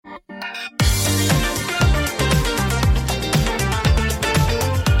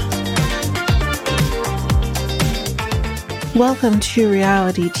Welcome to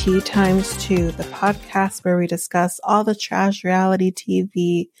Reality Tea Times 2, the podcast where we discuss all the trash reality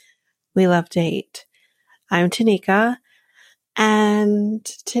TV we love to hate. I'm Tanika, and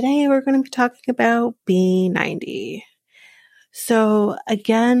today we're going to be talking about B90. So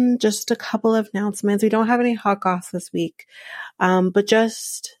again, just a couple of announcements. We don't have any hot goss this week, but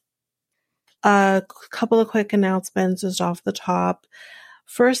just a couple of quick announcements just off the top.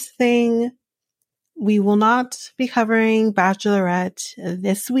 First thing, we will not be covering Bachelorette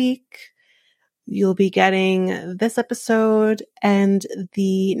this week. You'll be getting this episode and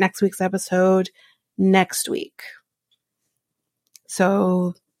the next week's episode next week.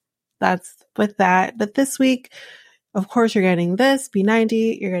 So that's with that. But this week, of course, you're getting this,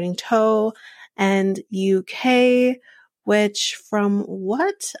 B90, you're getting Toe, and UK, which from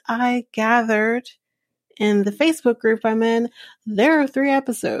what I gathered in the Facebook group I'm in, there are 3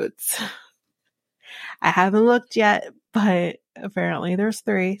 episodes. I haven't looked yet, but apparently there's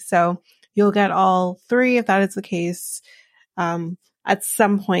 3. So you'll get all 3 if that is the case at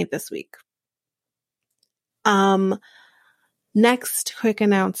some point this week. Next quick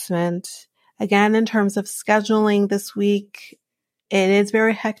announcement. Again, in terms of scheduling this week, it is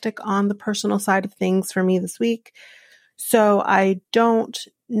very hectic on the personal side of things for me this week. So I don't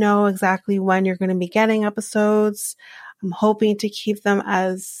know exactly when you're going to be getting episodes. I'm hoping to keep them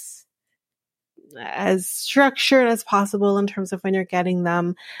as structured as possible in terms of when you're getting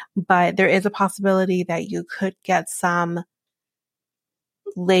them, but there is a possibility that you could get some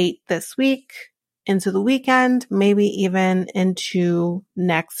late this week into the weekend, maybe even into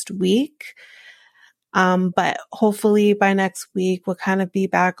next week. But hopefully by next week, we'll kind of be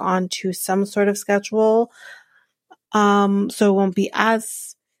back onto some sort of schedule. So it won't be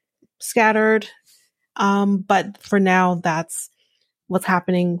as scattered. But for now, that's what's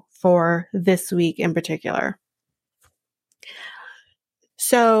happening for this week in particular.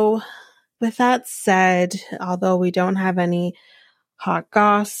 So with that said, although we don't have any hot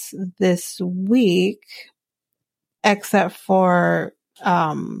goss this week, except for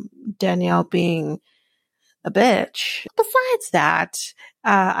Danielle being a bitch, besides that,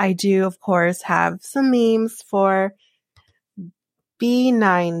 I do, of course, have some memes for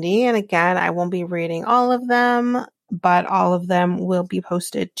B90. And again, I won't be reading all of them, but all of them will be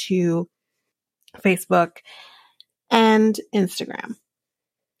posted to Facebook and Instagram.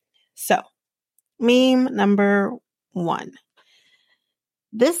 So, meme number 1.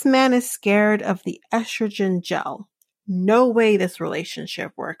 This man is scared of the estrogen gel. No way this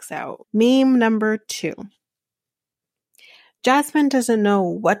relationship works out. Meme number 2. Jasmine doesn't know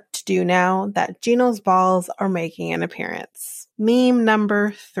what to do now that Gino's balls are making an appearance. Meme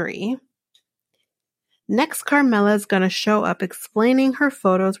number 3. Next, Carmela's gonna show up explaining her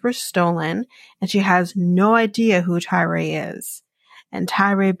photos were stolen and she has no idea who Tyree is. And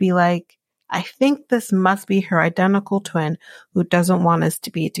Tyree be like, I think this must be her identical twin who doesn't want us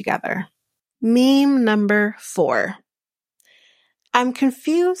to be together. Meme number 4. I'm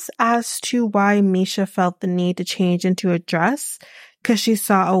confused as to why Misha felt the need to change into a dress because she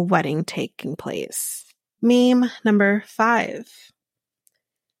saw a wedding taking place. Meme number 5.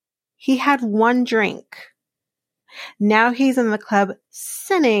 He had 1 drink. Now he's in the club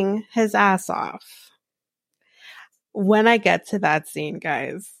sinning his ass off. When I get to that scene,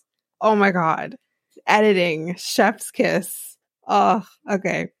 guys, oh my god. Editing, chef's kiss. Oh,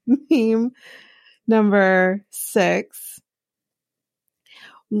 okay. Meme number 6.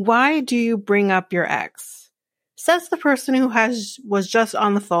 Why do you bring up your ex? Says the person who was just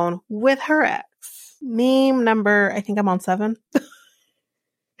on the phone with her ex. Meme number, I think I'm on 7.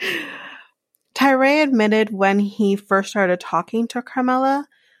 Tyree admitted when he first started talking to Carmela,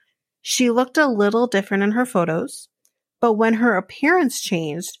 she looked a little different in her photos, but when her appearance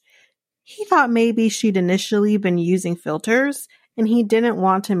changed, he thought maybe she'd initially been using filters and he didn't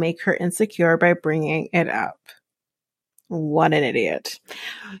want to make her insecure by bringing it up. What an idiot.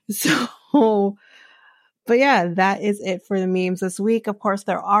 So, but yeah, that is it for the memes this week. Of course,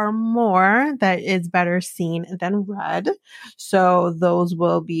 there are more that is better seen than read. So those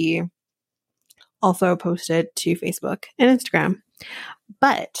will be also posted to Facebook and Instagram.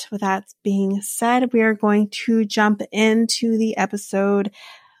 But with that being said, we are going to jump into the episode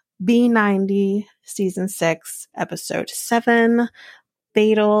B90 Season 6, Episode 7,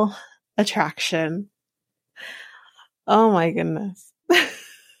 Fatal Attraction. Oh my goodness.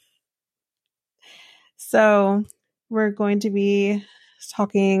 So we're going to be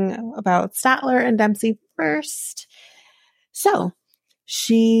talking about Statler and Dempsey first. So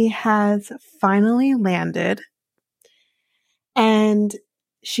she has finally landed, and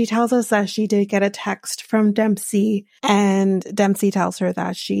she tells us that she did get a text from Dempsey, and Dempsey tells her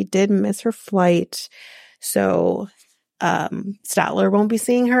that she did miss her flight. So Statler won't be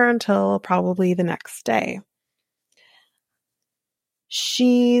seeing her until probably the next day.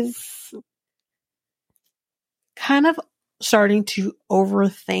 She's kind of starting to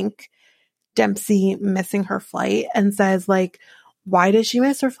overthink Dempsey missing her flight and says, like, why did she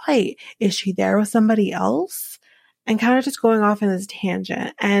miss her flight? Is she there with somebody else? And kind of just going off in this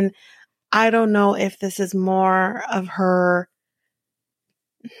tangent. And I don't know if this is more of her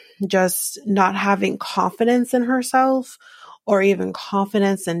just not having confidence in herself or even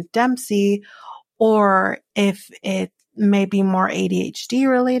confidence in Dempsey, or if it may be more ADHD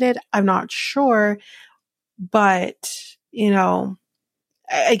related. I'm not sure. But,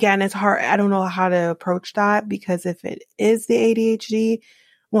 again, it's hard. I don't know how to approach that, because if it is the ADHD,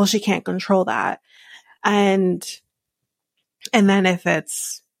 well, she can't control that. And then if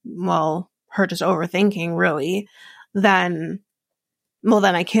it's, her just overthinking really, then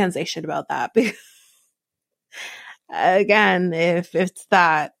I can say shit about that. Because again, if it's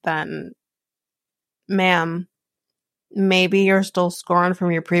that, then ma'am, maybe you're still scoring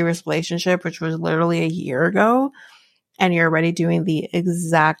from your previous relationship, which was literally a year ago, and you're already doing the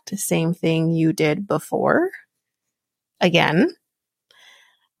exact same thing you did before. Again.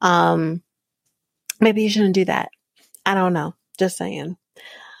 Maybe you shouldn't do that. I don't know. Just saying.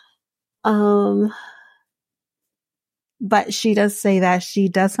 But she does say that she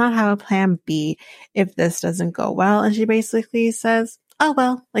does not have a plan B if this doesn't go well. And she basically says, oh,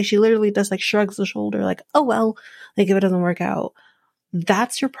 well, like she literally just like shrugs the shoulder, like, oh, well, like if it doesn't work out,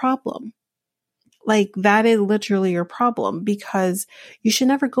 that's your problem. Like that is literally your problem, because you should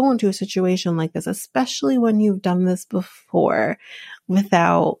never go into a situation like this, especially when you've done this before,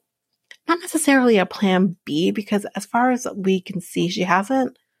 without not necessarily a plan B, because as far as we can see, she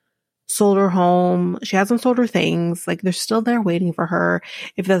hasn't sold her home. She hasn't sold her things. Like they're still there waiting for her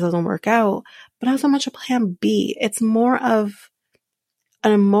if that doesn't work out, but not so much a plan B. It's more of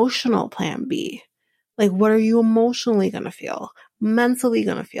an emotional plan B. Like, what are you emotionally going to feel, mentally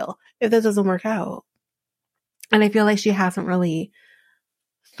going to feel if this doesn't work out? And I feel like she hasn't really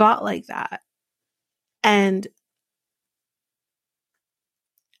thought like that. And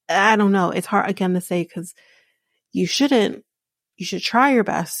I don't know. It's hard again to say, because you should try your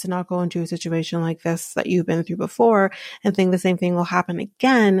best to not go into a situation like this that you've been through before and think the same thing will happen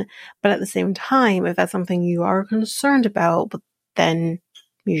again. But at the same time, if that's something you are concerned about, then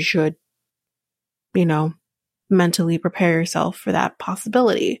you should, mentally prepare yourself for that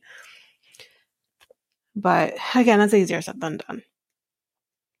possibility. But again, that's easier said than done.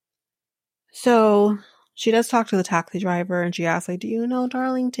 So she does talk to the taxi driver, and she asks, like, do you know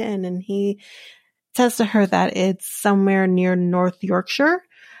Darlington? And he says to her that it's somewhere near North Yorkshire.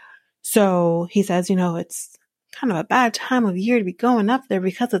 So he says, it's kind of a bad time of year to be going up there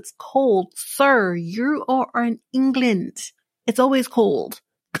because it's cold. Sir, you are in England. It's always cold.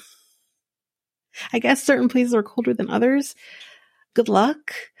 I guess certain places are colder than others. Good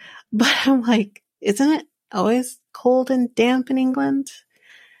luck. But I'm like, isn't it always cold and damp in England?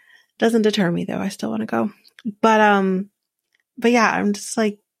 Doesn't deter me though. I still want to go. But yeah, I'm just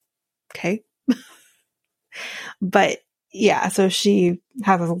like, okay. But yeah, so she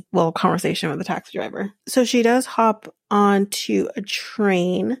has a little conversation with the taxi driver. So she does hop onto a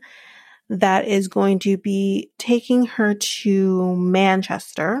train that is going to be taking her to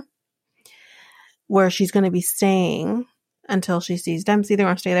Manchester, where she's going to be staying until she sees Dempsey. They're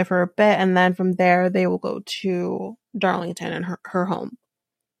going to stay there for a bit, and then from there they will go to Darlington and her home.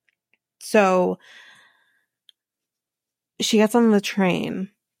 So she gets on the train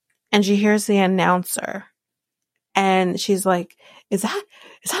and she hears the announcer, and she's like, is that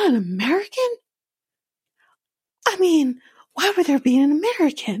an American? I mean, why would there be an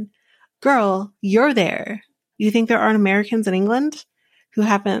American? Girl, you're there. You think there aren't Americans in England who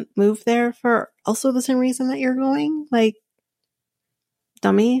haven't moved there for also the same reason that you're going? Like,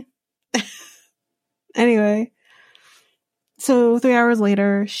 dummy. Anyway, so 3 hours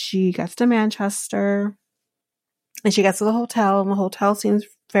later, she gets to Manchester and she gets to the hotel, and the hotel seems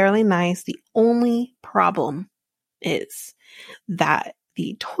fairly nice. The only problem is that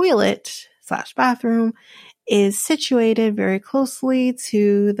the toilet / bathroom is situated very closely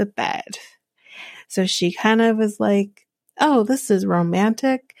to the bed. So she kind of is like, oh, this is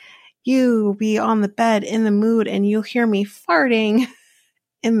romantic. You be on the bed in the mood and you'll hear me farting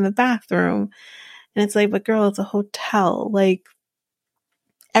in the bathroom. And it's like, but girl, it's a hotel. Like,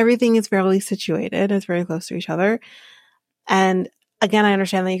 everything is fairly situated. It's very close to each other. And again, I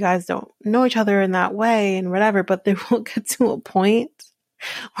understand that you guys don't know each other in that way and whatever, but there will get to a point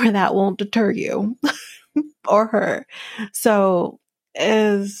where that won't deter you or her. So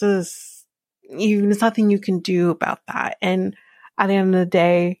there's nothing you can do about that. And at the end of the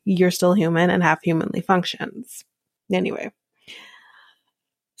day, you're still human and have humanly functions. Anyway.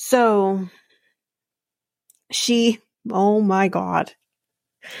 So oh my God,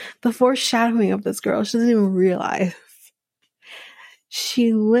 the foreshadowing of this girl, she doesn't even realize.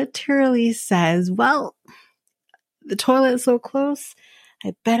 She literally says, well, the toilet is so close,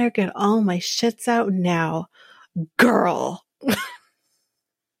 I better get all my shits out now. Girl.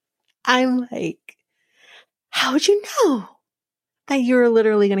 I'm like, how'd you know that you're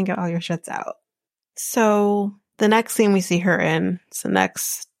literally going to get all your shits out? So the next scene we see her in, it's the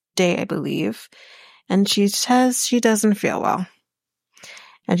next day, I believe, and she says she doesn't feel well.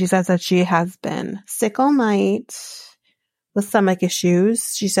 And she says that she has been sick all night with stomach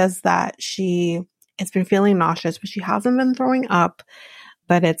issues. She says that it's been feeling nauseous, but she hasn't been throwing up.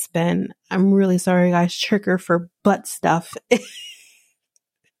 But it's been, I'm really sorry, guys, trigger for butt stuff.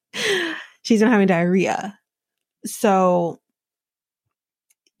 She's been having diarrhea. So,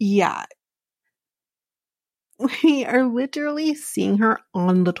 yeah. We are literally seeing her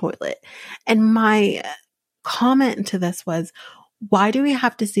on the toilet. And my comment to this was, why do we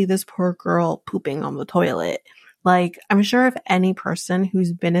have to see this poor girl pooping on the toilet? Like, I'm sure if any person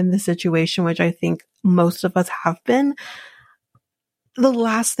who's been in this situation, which I think most of us have been, the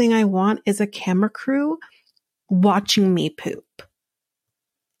last thing I want is a camera crew watching me poop.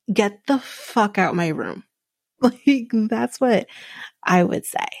 Get the fuck out my room. Like, that's what I would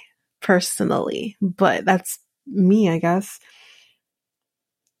say personally, but that's me, I guess.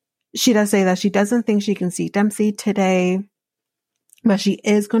 She does say that she doesn't think she can see Dempsey today, but she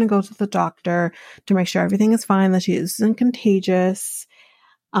is going to go to the doctor to make sure everything is fine, that she isn't contagious.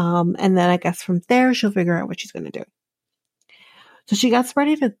 And then I guess from there, she'll figure out what she's going to do. So she gets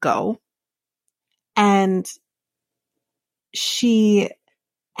ready to go, and she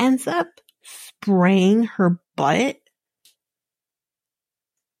ends up spraying her butt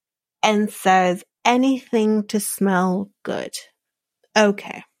and says, anything to smell good.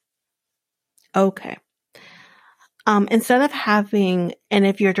 Okay. Instead of having, and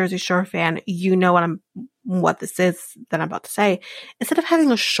if you're a Jersey Shore fan, you know what this is that I'm about to say. Instead of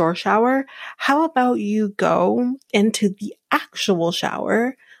having a shore shower, how about you go into the actual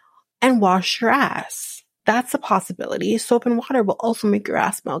shower and wash your ass? That's a possibility. Soap and water will also make your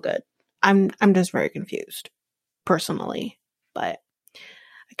ass smell good. I'm just very confused, personally, but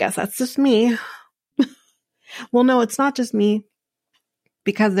I guess that's just me. Well, no, it's not just me,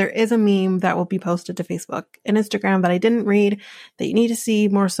 because there is a meme that will be posted to Facebook and Instagram that I didn't read, that you need to see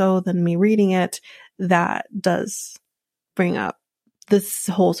more so than me reading it, that does bring up this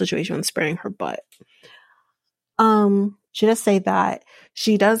whole situation with spraying her butt. She does say that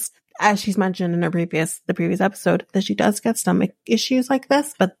she does, as she's mentioned in the previous episode, that she does get stomach issues like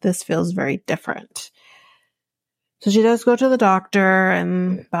this, but this feels very different. So she does go to the doctor,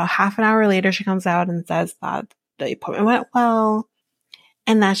 and about half an hour later, she comes out and says that the appointment went well,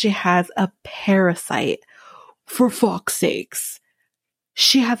 and that she has a parasite. For fuck's sakes.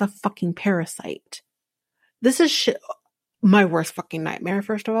 She has a fucking parasite. This is my worst fucking nightmare,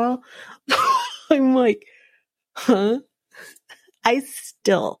 first of all. I'm like, huh? I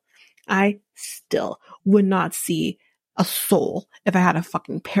still would not see a soul if I had a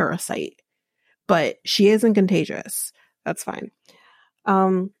fucking parasite. But she isn't contagious. That's fine.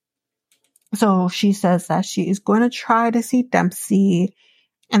 So she says that she is going to try to see Dempsey,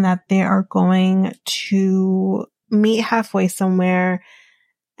 and that they are going to meet halfway somewhere,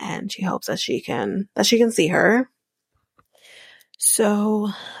 and she hopes that she can see her. So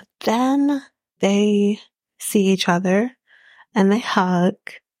then they see each other and they hug.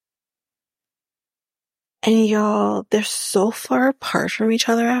 And y'all, they're so far apart from each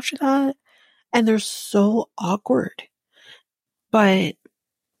other after that, and they're so awkward. But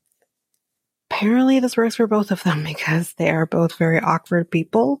apparently this works for both of them, because they are both very awkward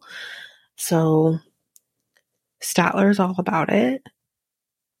people. So Statler's all about it.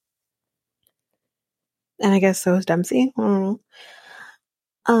 And I guess so is Dempsey. I don't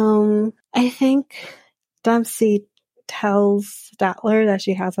know. I think Dempsey tells Statler that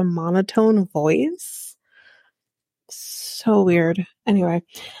she has a monotone voice. So weird. Anyway.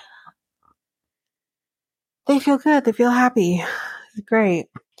 They feel good. They feel happy. It's great.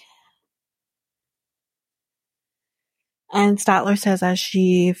 And Statler says that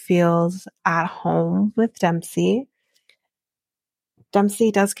she feels at home with Dempsey.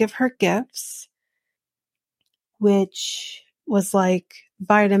 Dempsey does give her gifts, which was like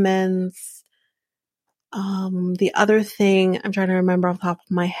vitamins, The other thing I'm trying to remember off the top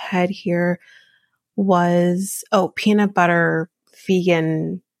of my head here was, peanut butter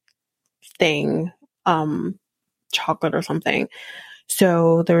vegan thing, chocolate or something.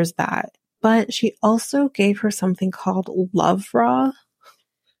 So there's that. But she also gave her something called Love Raw.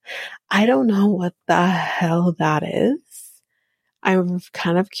 I don't know what the hell that is. I'm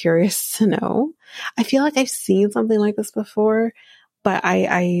kind of curious to know. I feel like I've seen something like this before, but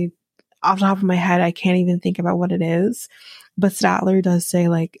I off the top of my head, I can't even think about what it is. But Statler does say,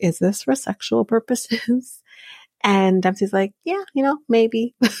 like, is this for sexual purposes? And Dempsey's like, yeah,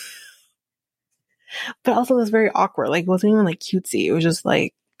 maybe. But also it was very awkward. Like, it wasn't even like cutesy. It was just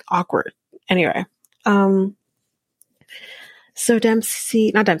like awkward. Anyway. So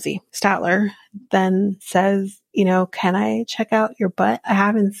Statler then says, can I check out your butt? I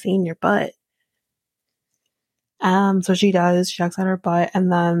haven't seen your butt. So she does, she checks out her butt,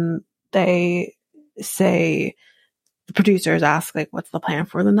 and then they say, the producers ask, like, what's the plan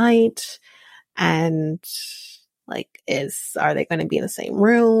for the night? And like, are they going to be in the same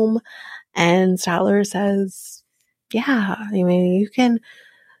room? And Statler says, yeah, I mean, you can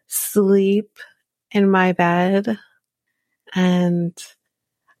sleep in my bed. And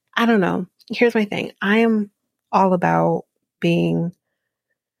I don't know. Here's my thing. I am all about being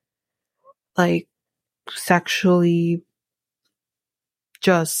like sexually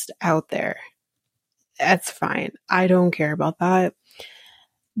just out there. That's fine. I don't care about that.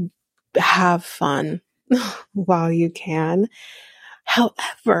 Have fun while you can.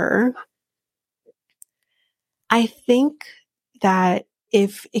 However, I think that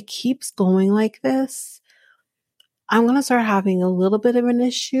if it keeps going like this, I'm going to start having a little bit of an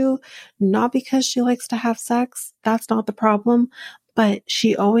issue, not because she likes to have sex. That's not the problem, but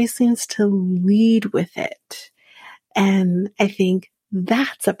she always seems to lead with it. And I think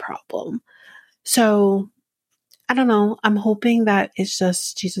that's a problem. So I don't know. I'm hoping that she's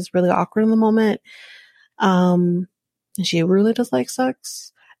just really awkward in the moment. And she really does like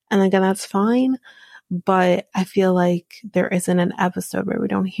sex. And again, that's fine. But I feel like there isn't an episode where we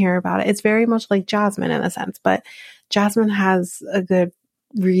don't hear about it. It's very much like Jasmine in a sense, but Jasmine has a good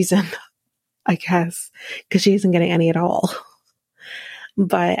reason, I guess, because she isn't getting any at all.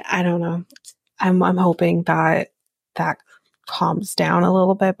 But I don't know. I'm hoping that calms down a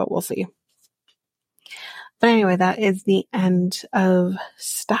little bit, but we'll see. But anyway, that is the end of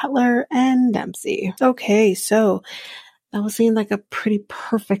Statler and Dempsey. Okay, so that was seemed like a pretty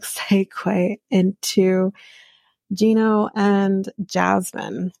perfect segue into Gino and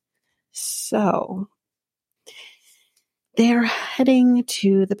Jasmine. So they're heading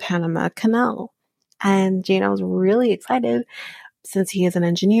to the Panama Canal, and Gino's really excited since he is an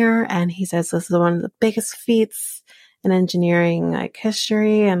engineer, and he says this is one of the biggest feats in engineering like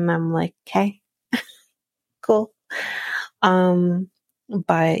history. And I'm like, okay, cool.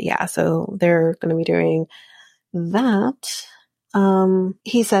 But yeah, so they're going to be doing that.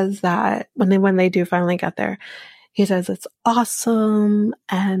 He says that when they do finally get there, he says it's awesome,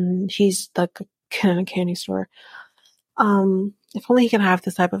 and he's like a kid in a candy store. If only he can have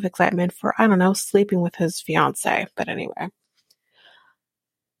this type of excitement for, I don't know, sleeping with his fiance. But anyway.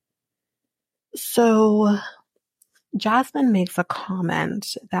 So Jasmine makes a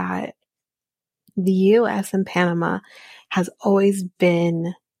comment that the US and Panama has always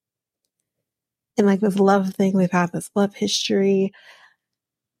been in like this love thing. They've had this love history,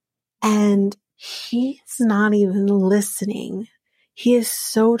 and he's not even listening. He is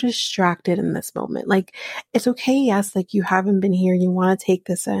so distracted in this moment. Like, it's okay, yes, like you haven't been here, you want to take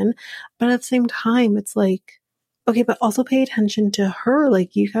this in, but at the same time, it's like, okay, but also pay attention to her.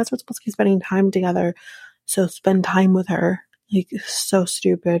 Like, you guys are supposed to be spending time together, so spend time with her. Like, so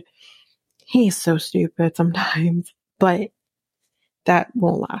stupid. He's so stupid sometimes, but that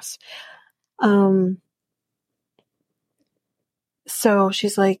won't last. So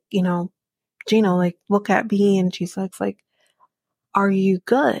she's like, Gino, like, look at me. And she's like, are you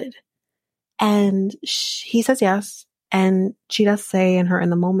good? And he says yes. And she does say in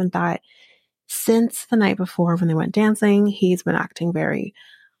the moment that since the night before when they went dancing, he's been acting very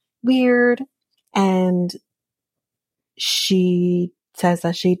weird. And she says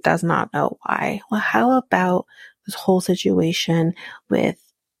that she does not know why. Well, how about this whole situation with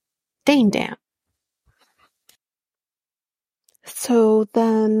Dane Dan? So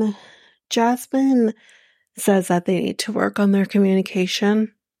then Jasmine says that they need to work on their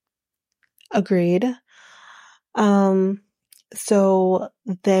communication. Agreed. So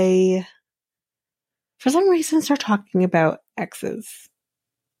they, for some reason, start talking about exes.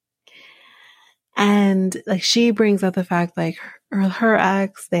 And like she brings up the fact like her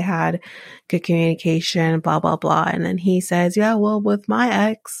ex, they had good communication, blah, blah, blah. And then he says, yeah, well, with my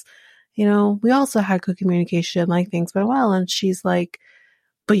ex, we also had good communication, like things went well. And she's like,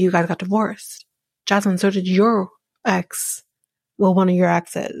 but you guys got divorced. Jasmine, so did your ex. Well, one of your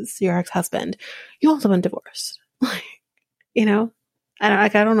exes, your ex-husband, you also been divorced. Like, I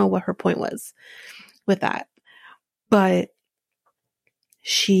don't know what her point was with that, but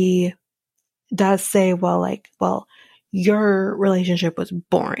she does say, well, your relationship was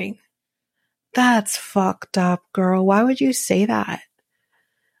boring. That's fucked up, girl. Why would you say that?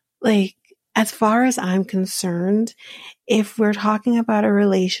 Like, as far as I'm concerned, if we're talking about a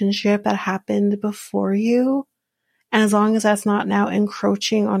relationship that happened before you, and as long as that's not now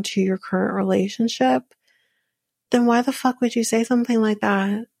encroaching onto your current relationship, then why the fuck would you say something like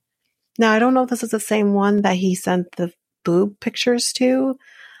that? Now, I don't know if this is the same one that he sent the boob pictures to,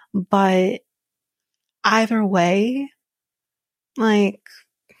 but either way, like,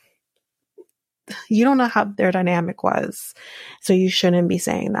 you don't know how their dynamic was, so you shouldn't be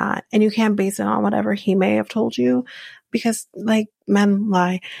saying that. And you can't base it on whatever he may have told you, because, like, men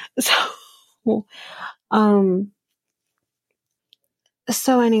lie.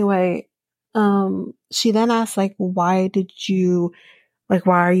 So anyway, she then asks, like, why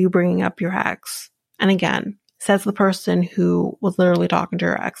are you bringing up your ex? And again, says the person who was literally talking to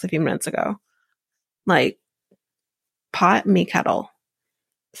her ex a few minutes ago. Like, pot me kettle.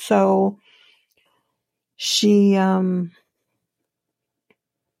 So he does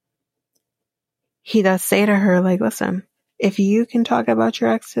say to her, like, listen, if you can talk about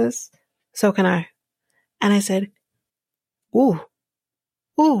your exes, so can I. And I said, ooh,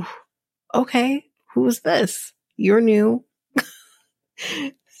 okay, who's this? You're new.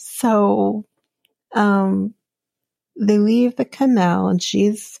 So, they leave the canal and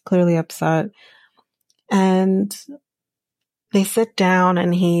she's clearly upset. And they sit down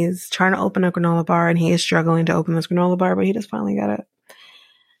and he's trying to open a granola bar and he is struggling to open this granola bar, but he just finally got it.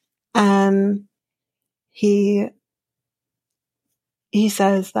 And he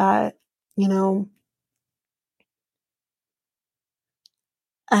says that,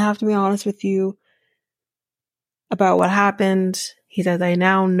 I have to be honest with you about what happened. He says, I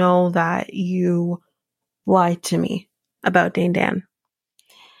now know that you lied to me about Dane Dan.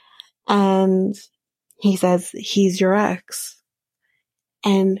 And he says, he's your ex.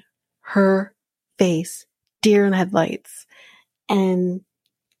 And her face, deer in headlights. And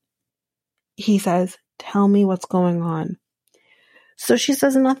he says, tell me what's going on. So she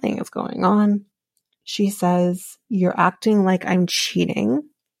says nothing is going on. She says, you're acting like I'm cheating.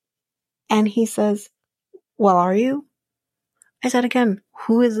 And he says, well, are you? I said again,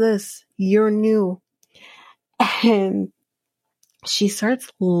 who is this? You're new. And she starts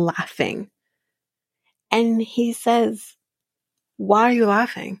laughing. And he says, why are you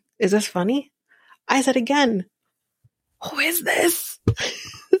laughing? Is this funny? I said again, who is this?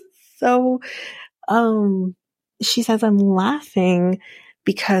 So, she says, I'm laughing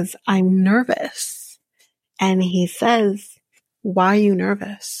because I'm nervous. And he says, why are you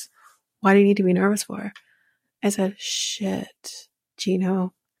nervous? Why do you need to be nervous for? I said, shit,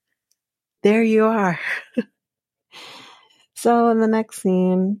 Gino, there you are. So in the next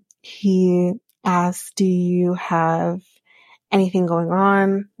scene, he asks, do you have anything going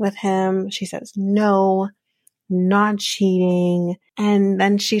on with him? She says, no, not cheating. And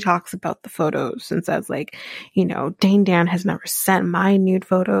then she talks about the photos and says, like, Dane Dan has never sent my nude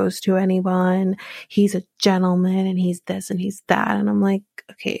photos to anyone. He's a gentleman and he's this and he's that. And I'm like,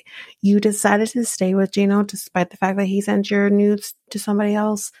 okay, you decided to stay with Gino despite the fact that he sent your nudes to somebody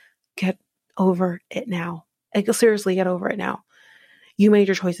else. Get over it now. Like, seriously, get over it now. You made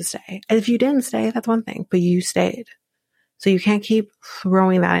your choice to stay. And if you didn't stay, that's one thing, but you stayed. So you can't keep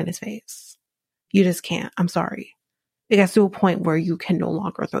throwing that in his face. You just can't. I'm sorry. It gets to a point where you can no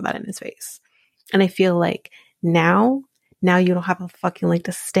longer throw that in his face. And I feel like now you don't have a fucking leg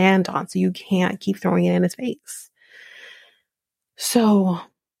to stand on, so you can't keep throwing it in his face. So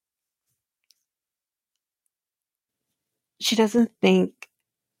she doesn't think,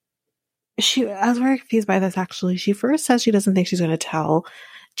 I was very confused by this actually. She first says she doesn't think she's going to tell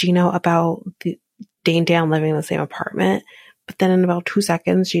Gino about the Dane Dan living in the same apartment, but then in about 2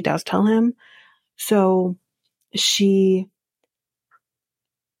 seconds she does tell him. So he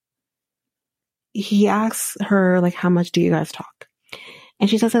asks her, like, how much do you guys talk? And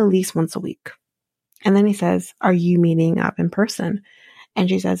she says at least once a week. And then he says, are you meeting up in person? And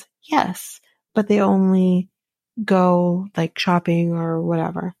she says, yes, but they only go like shopping or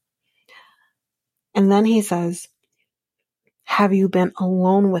whatever. And then he says, have you been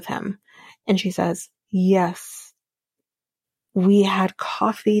alone with him? And she says, yes, we had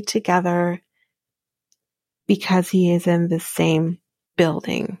coffee together because he is in the same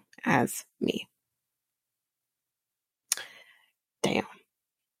building as me. Damn.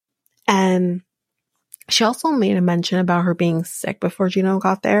 And she also made a mention about her being sick before Gino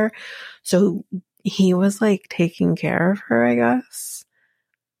got there. So he was like taking care of her, I guess.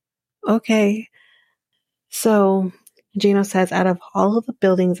 Okay. So Gino says, out of all of the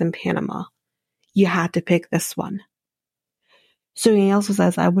buildings in Panama, you had to pick this one. So he also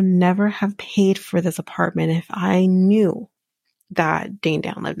says, I would never have paid for this apartment if I knew that Dane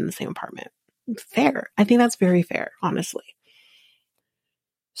Dan lived in the same apartment. Fair. I think that's very fair, honestly.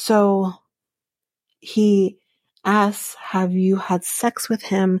 So he asks, have you had sex with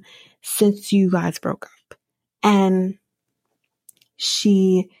him since you guys broke up? And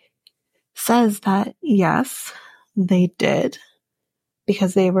she says that yes, they did,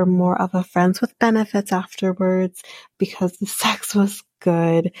 because they were more of a friends with benefits afterwards, because the sex was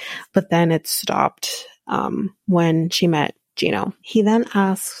good, but then it stopped when she met Gino. He then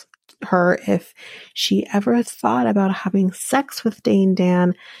asks her if she ever thought about having sex with Dane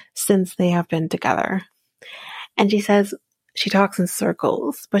Dan since they have been together. And she says, she talks in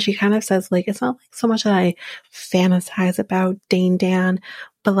circles, but she kind of says, like, it's not like so much that I fantasize about Dane Dan,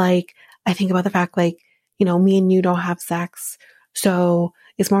 but like, I think about the fact, like, you know, me and you don't have sex. So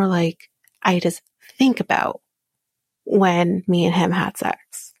it's more like I just think about when me and him had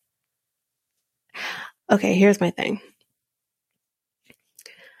sex. Okay, here's my thing.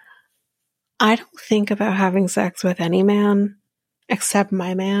 I don't think about having sex with any man except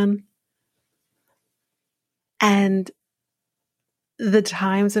my man. And the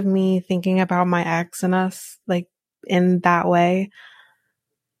times of me thinking about my ex and us, like, in that way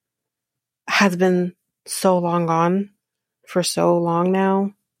has been so long gone for so long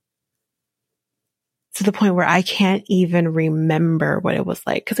now, to the point where I can't even remember what it was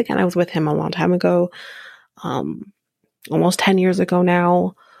like. Because again, I was with him a long time ago, almost 10 years ago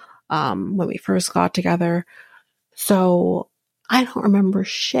now, when we first got together. So I don't remember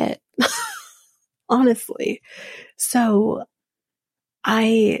shit, honestly. So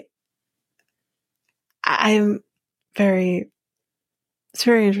I'm it's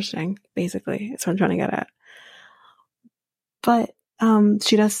very interesting, basically. That's what I'm trying to get at. But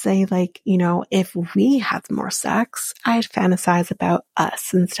she does say, like, you know, if we had more sex, I'd fantasize about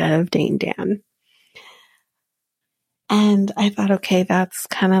us instead of Dane Dan. And I thought, okay, that's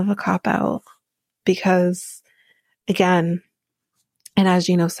kind of a cop-out, because, again, and as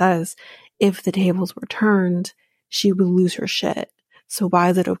Gino says, if the tables were turned, she would lose her shit. So why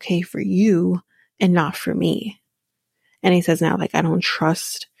is it okay for you and not for me? And he says now, like, I don't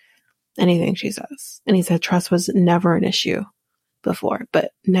trust anything she says. And he said trust was never an issue before,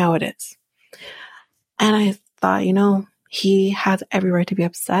 but now it is. And I thought, you know, he has every right to be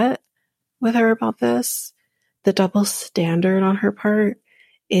upset with her about this. The double standard on her part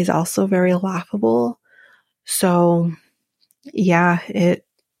is also very laughable. So yeah,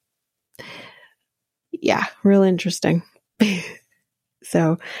 real interesting.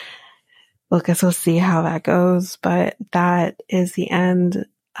 So I guess we'll see how that goes. But that is the end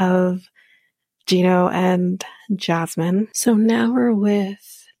of Gino and Jasmine. So now we're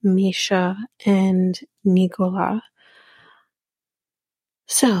with Misha and Nicola.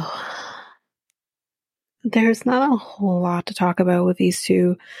 So there's not a whole lot to talk about with these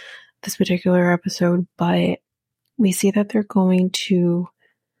two this particular episode, but we see that they're going to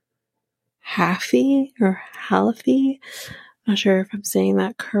Haffy or Halifax. Not sure if I'm saying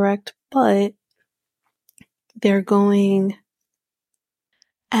that correct, but they're going,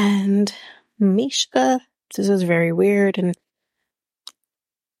 and Misha, this is very weird, and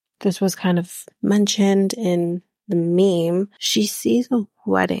this was kind of mentioned in the meme. She sees a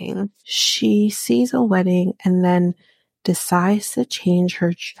wedding. And then decides to change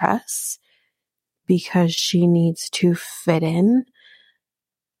her dress because she needs to fit in.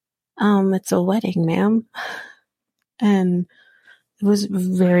 It's a wedding, ma'am. And it was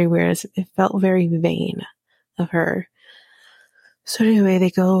very weird. It felt very vain of her. So anyway,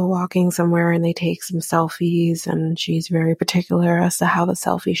 they go walking somewhere and they take some selfies, and she's very particular as to how the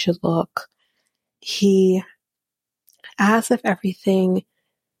selfie should look. He asks if everything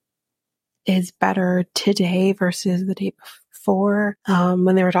is better today versus the day before,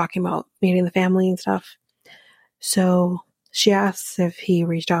 when they were talking about meeting the family and stuff. So she asks if he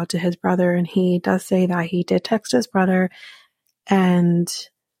reached out to his brother, and he does say that he did text his brother, and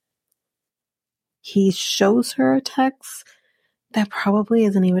he shows her a text that probably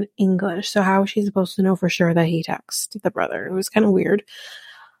isn't even English. So how is she supposed to know for sure that he texted the brother? It was kind of weird.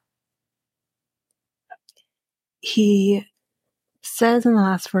 He says in the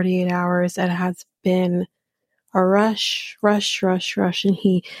last 48 hours that it has been a rush, and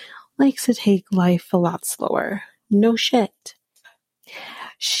he likes to take life a lot slower. No shit.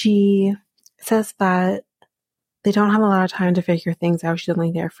 She says that they don't have a lot of time to figure things out. She's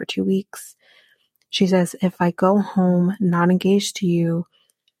only there for 2 weeks. She says, if I go home not engaged to you,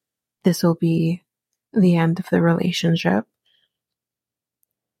 this will be the end of the relationship.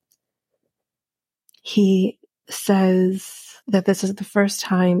 He says that this is the first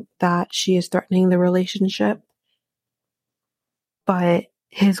time that she is threatening the relationship, but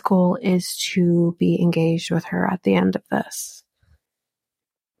his goal is to be engaged with her at the end of this.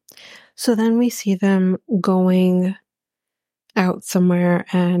 So then we see them going out somewhere,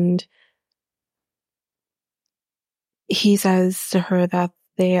 and he says to her that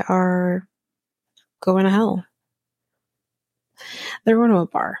they are going to hell. They're going to a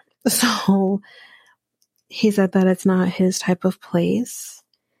bar. So he said that it's not his type of place.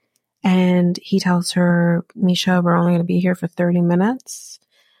 And he tells her, Misha, we're only going to be here for 30 minutes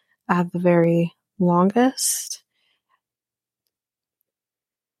at the very longest.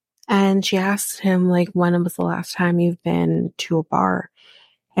 And she asks him, like, when was the last time you've been to a bar?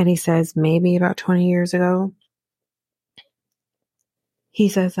 And he says, maybe about 20 years ago. He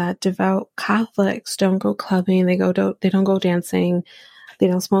says that devout Catholics don't go clubbing, they don't go dancing, they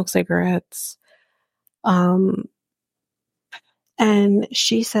don't smoke cigarettes. And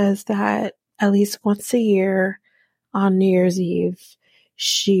she says that at least once a year on New Year's Eve,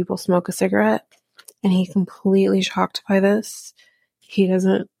 she will smoke a cigarette. And he's completely shocked by this. He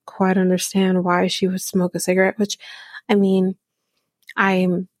doesn't quite understand why she would smoke a cigarette, which, I mean,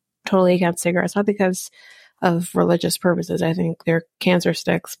 I'm totally against cigarettes, not because of religious purposes. I think they're cancer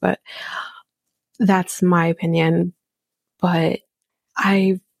sticks, but that's my opinion. But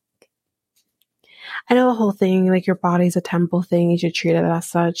I know the whole thing, like your body's a temple thing, you should treat it as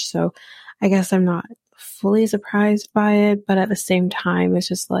such. So I guess I'm not fully surprised by it, but at the same time, it's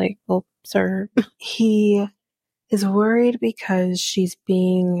just like, well, sir. He is worried because she's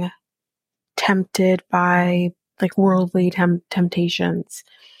being tempted by like worldly temptations.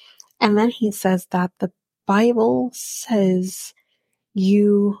 And then he says that the Bible says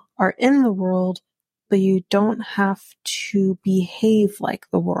you are in the world, but you don't have to behave like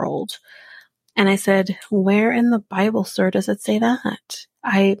the world. And I said, where in the Bible, sir, does it say that?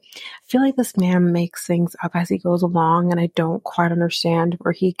 I feel like this man makes things up as he goes along, and I don't quite understand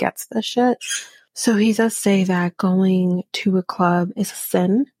where he gets this shit. So he does say that going to a club is a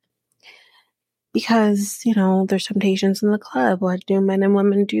sin because, you know, there's temptations in the club. What do men and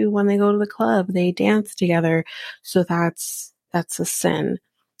women do when they go to the club? They dance together. So that's a sin.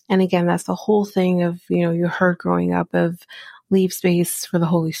 And again, that's the whole thing of, you know, you heard growing up of leave space for the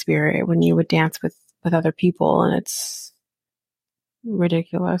Holy Spirit when you would dance with other people, and it's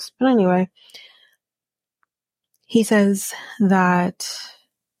ridiculous. But anyway, he says that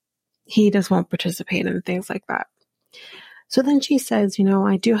he just won't participate in things like that. So then she says, you know,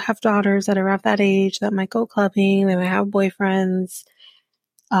 I do have daughters that are at that age that might go clubbing, they might have boyfriends.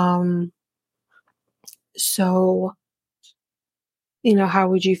 So, you know, how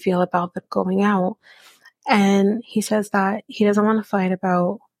would you feel about them going out? And he says that he doesn't want to fight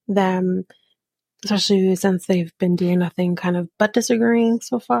about them, especially since they've been doing nothing kind of but disagreeing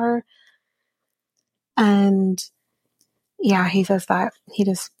so far. And yeah, he says that he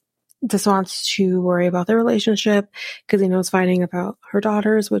just wants to worry about their relationship because he knows fighting about her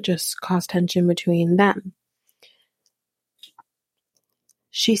daughters would just cause tension between them.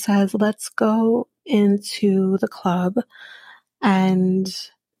 She says, let's go into the club and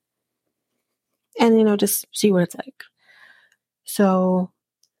you know, just see what it's like. So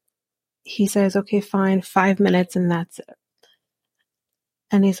he says, okay, fine, 5 minutes and that's it.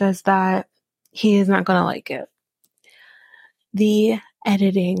 And he says that he is not going to like it. The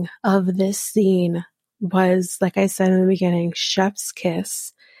editing of this scene was, like I said in the beginning, chef's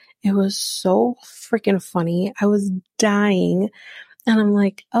kiss. It was so freaking funny. I was dying. And I'm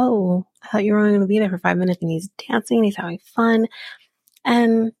like, oh, I thought you were only going to be there for 5 minutes. And he's dancing, he's having fun.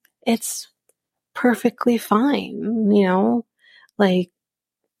 And it's perfectly fine, you know? Like,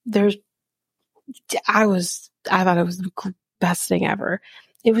 I thought it was the best thing ever.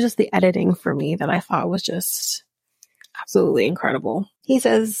 It was just the editing for me that I thought was just absolutely incredible. He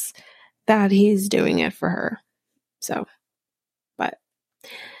says that he's doing it for her. So, but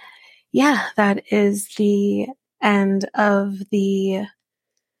yeah, that is the end of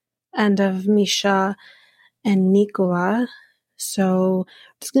Misha and Nicola. So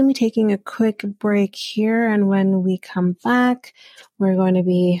I'm just going to be taking a quick break here. And when we come back, we're going to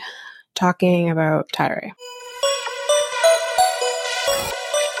be talking about Tyre.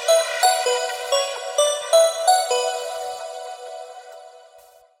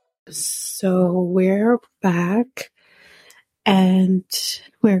 So we're back and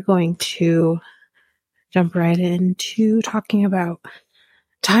we're going to jump right into talking about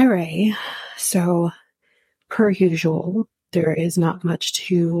Tyree. So per usual, there is not much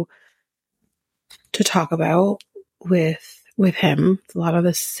to talk about with him. It's a lot of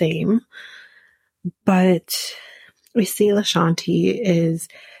the same. But we see Lashanti is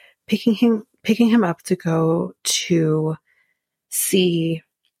picking him up to go to see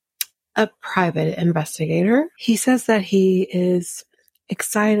a private investigator. He says that he is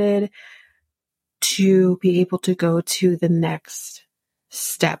excited to be able to go to the next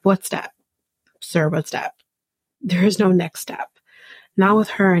step. What step? Sir, what step? There is no next step. Not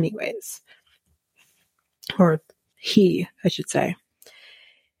with her anyways. Or he, I should say.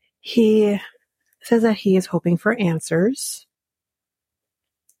 He says that he is hoping for answers.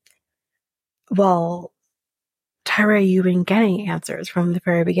 Well, Tyra, you've been getting answers from the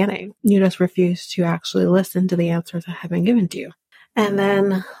very beginning. You just refuse to actually listen to the answers that have been given to you. And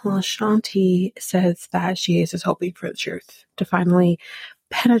then Lashanti says that she is just hoping for the truth to finally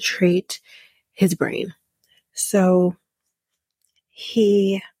penetrate his brain. So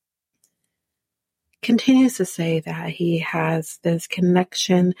he continues to say that he has this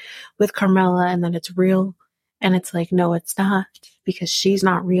connection with Carmela and that it's real. And it's like, no, it's not, because she's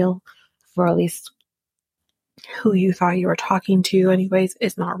not real, or at least who you thought you were talking to anyways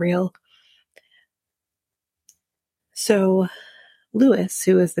is not real. So Lewis,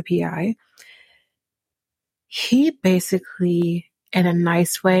 who is the PI, he basically, in a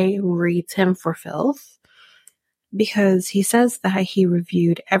nice way, reads him for filth, because he says that he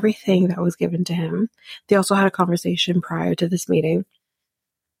reviewed everything that was given to him. They also had a conversation prior to this meeting.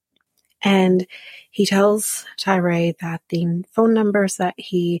 And he tells Tyree that the phone numbers that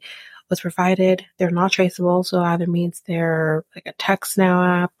he was provided, they're not traceable, so either means they're like a text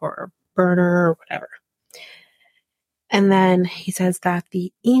now app or a burner or whatever. And then he says that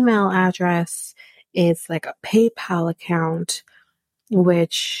the email address is like a PayPal account,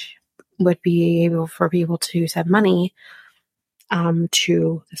 which would be able for people to send money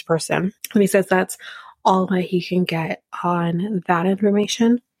to this person. And he says that's all that he can get on that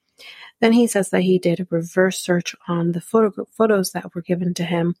information. Then he says that he did a reverse search on the photos that were given to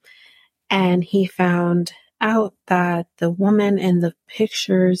him, and he found out that the woman in the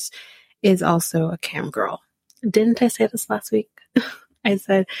pictures is also a cam girl. Didn't I say this last week? I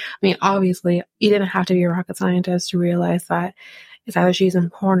said, obviously, you didn't have to be a rocket scientist to realize that it's either she's in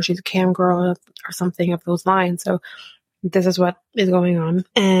porn or she's a cam girl or something of those lines. So this is what is going on.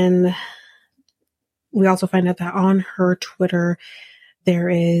 And we also find out that on her Twitter, there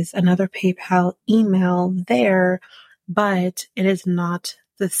is another PayPal email there, but it is not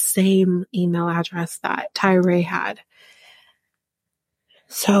the same email address that Tyree had.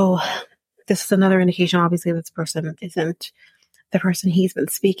 So this is another indication, obviously, this person isn't the person he's been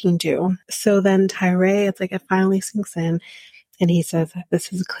speaking to. So then Tyree, it's like it finally sinks in, and he says that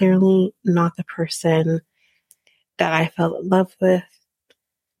this is clearly not the person that I fell in love with.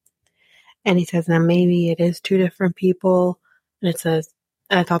 And he says that maybe it is two different people. And it says,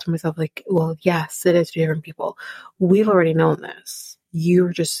 and I thought to myself, like, well, yes, it is two different people. We've already known this.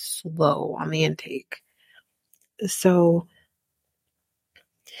 You're just slow on the intake. So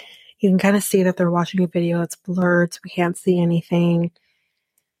you can kind of see that they're watching a video. It's blurred, so we can't see anything.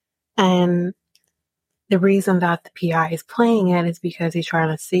 And the reason that the PI is playing it is because he's trying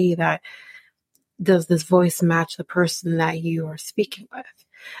to see that, does this voice match the person that you are speaking with?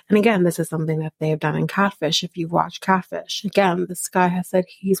 And again, this is something that they have done in Catfish. If you've watched Catfish, again, this guy has said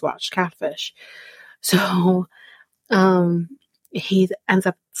he's watched Catfish. So he ends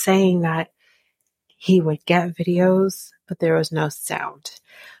up saying that he would get videos, but there was no sound.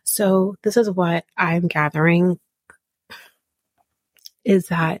 So this is what I'm gathering, is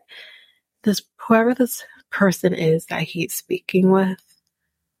that whoever this person is that he's speaking with,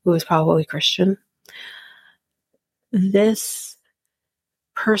 who is probably Christian, this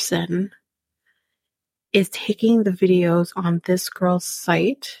person is taking the videos on this girl's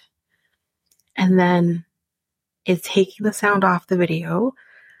site and then is taking the sound off the video,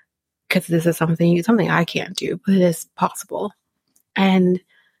 because this is something I can't do, but it is possible, and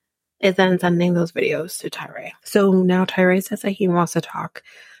is then sending those videos to Tyree. So now Tyree says that he wants to talk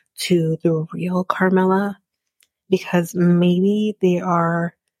to the real Carmela, because maybe they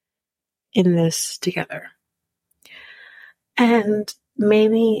are in this together. And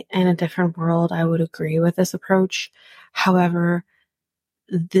maybe in a different world, I would agree with this approach. However,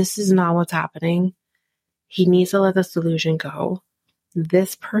 this is not what's happening. He needs to let this delusion go.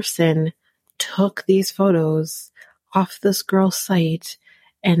 This person took these photos off this girl's site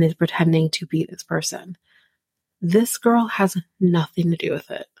and is pretending to be this person. This girl has nothing to do with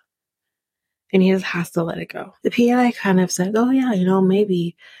it. And he just has to let it go. The PI kind of said, oh yeah,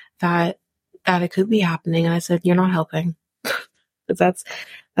 maybe that it could be happening. And I said, you're not helping. That's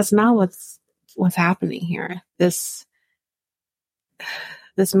not what's happening here. This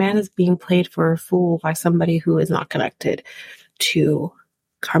man is being played for a fool by somebody who is not connected to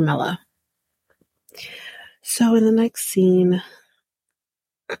Carmela. So in the next scene,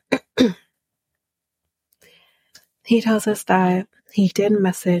 he tells us that he did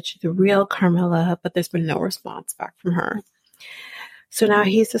message the real Carmela, but there's been no response back from her. So now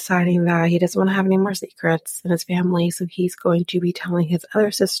he's deciding that he doesn't want to have any more secrets in his family, so he's going to be telling his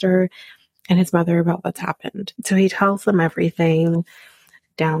other sister and his mother about what's happened. So he tells them everything,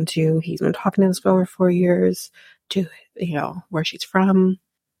 down to he's been talking to this girl for 4 years, to, where she's from.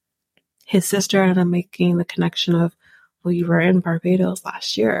 His sister ended up making the connection of, well, you were in Barbados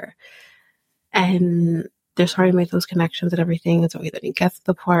last year. And they're starting to make those connections and everything. And so then he gets to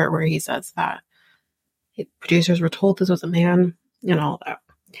the part where he says that producers were told this was a man and all that.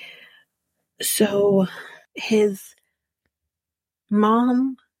 So his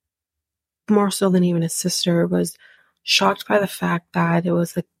mom, more so than even his sister, was shocked by the fact that it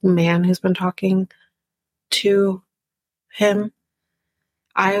was a man who's been talking to him.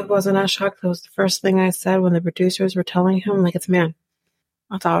 I wasn't as shocked. That was the first thing I said when the producers were telling him, like, it's a man.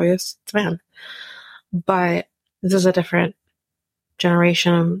 That's obvious. It's a man. But this is a different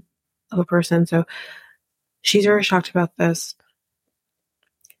generation of a person. So she's very shocked about this,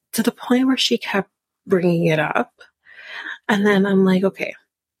 to the point where she kept bringing it up. And then I'm like, okay,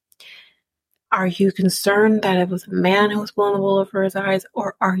 are you concerned that it was a man who was blowing the wool over his eyes,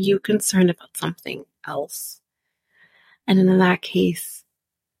 or are you concerned about something else? And in that case,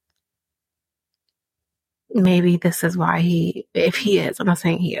 maybe this is why if he is, I'm not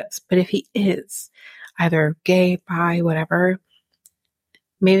saying he is, but if he is either gay, bi, whatever,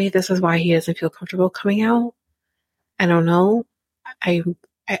 maybe this is why he doesn't feel comfortable coming out. I don't know. I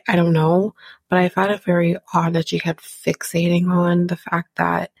don't know, but I found it very odd that she kept fixating on the fact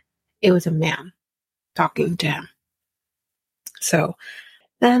that it was a man talking to him. So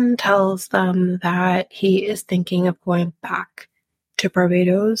then tells them that he is thinking of going back to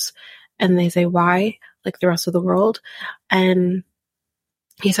Barbados, and they say why, like the rest of the world. And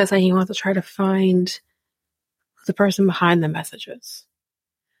he says that he wants to try to find the person behind the messages.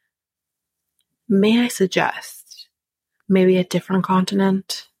 May I suggest maybe a different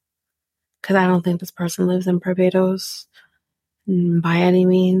continent? Because I don't think this person lives in Barbados by any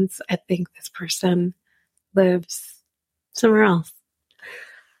means. I think this person lives somewhere else.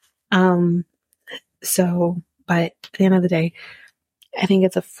 But at the end of the day, I think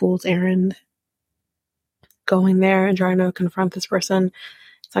it's a fool's errand going there and trying to confront this person.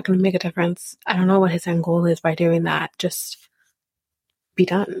 It's not going to make a difference. I don't know what his end goal is by doing that. Just be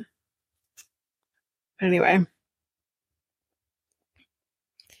done. But anyway.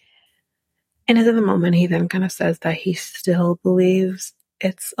 And at the moment, he then kind of says that he still believes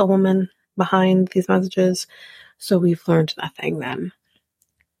it's a woman behind these messages. So we've learned nothing then.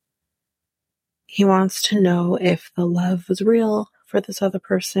 He wants to know if the love was real for this other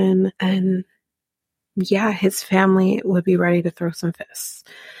person. And yeah, his family would be ready to throw some fists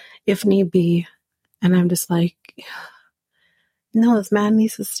if need be. And I'm just like, no, this man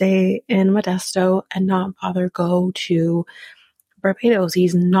needs to stay in Modesto and not bother go to Barbados.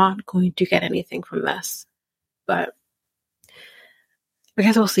 He's not going to get anything from this. But I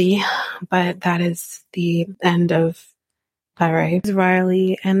guess we'll see. But that is the end of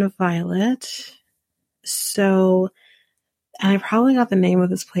Riley and Violet. So, and I probably got the name of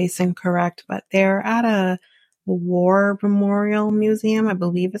this place incorrect, but they're at a war memorial museum. I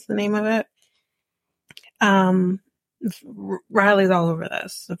believe is the name of it. Riley's all over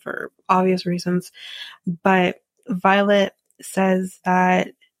this for obvious reasons, but Violet says that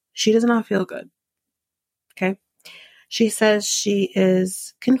she does not feel good. Okay. She says she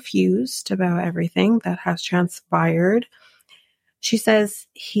is confused about everything that has transpired. She says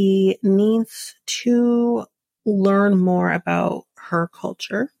he needs to learn more about her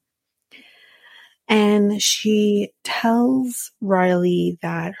culture. And she tells Riley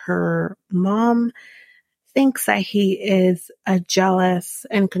that her mom thinks that he is a jealous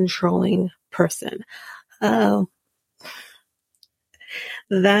and controlling person. Oh.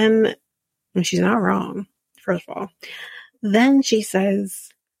 Then, and she's not wrong, first of all. Then she says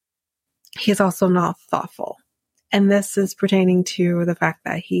he's also not thoughtful. And this is pertaining to the fact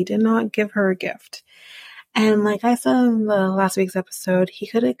that he did not give her a gift. And like I said in the last week's episode, he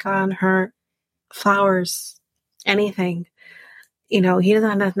could have gotten her flowers, anything. he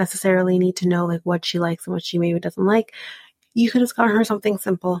doesn't necessarily need to know like what she likes and what she maybe doesn't like. You could have gotten her something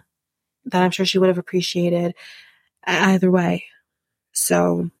simple that I'm sure she would have appreciated either way.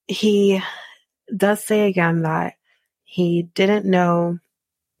 So he does say again that he didn't know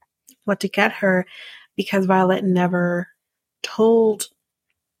what to get her because Violet never told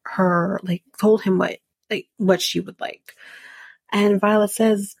him what she would like. And Violet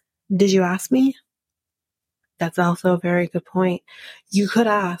says, "Did you ask me?" That's also a very good point. You could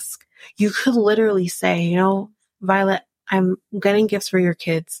ask. You could literally say, Violet, I'm getting gifts for your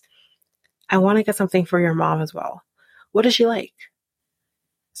kids. I want to get something for your mom as well. What does she like?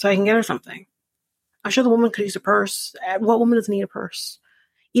 So I can get her something. I'm sure the woman could use a purse. What woman doesn't need a purse?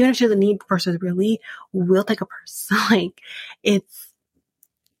 Even if she doesn't need purses, really, we'll take a purse. It's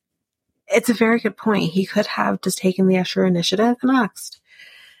a very good point. He could have just taken the extra initiative and asked,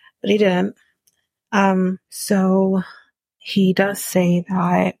 but he didn't. So he does say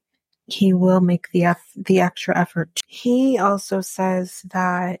that he will make the extra effort. He also says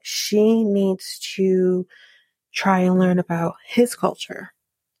that she needs to try and learn about his culture.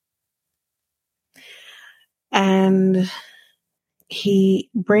 And he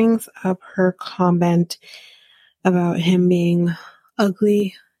brings up her comment about him being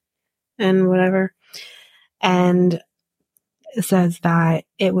ugly and whatever, and says that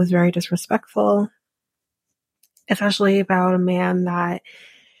it was very disrespectful, especially about a man that,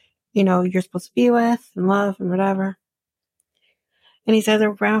 you're supposed to be with and love and whatever. And he says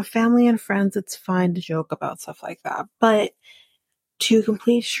around family and friends, it's fine to joke about stuff like that. But to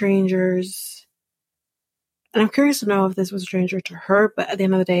complete strangers, and I'm curious to know if this was a stranger to her, but at the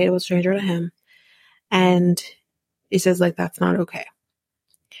end of the day, it was a stranger to him. And he says, that's not okay.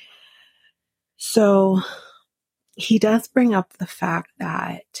 So he does bring up the fact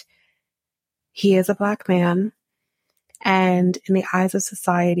that he is a Black man, and in the eyes of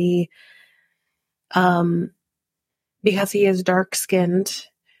society, because he is dark-skinned,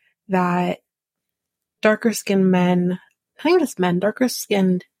 that darker-skinned men, I think just men,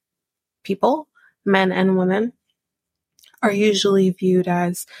 darker-skinned people, men and women, are usually viewed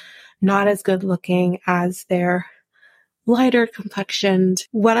as not as good-looking as their lighter complexioned.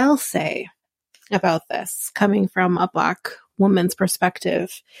 What I'll say about this, coming from a Black woman's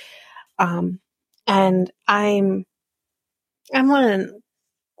perspective, and I'm kind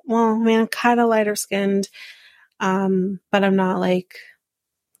of lighter skinned, but I'm not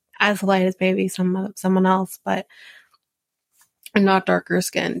as light as maybe someone else, but I'm not darker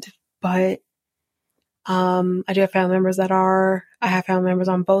skinned. But I do have family members I have family members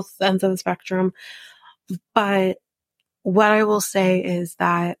on both ends of the spectrum. But what I will say is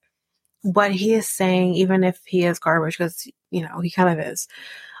that what he is saying, even if he is garbage, because, he kind of is,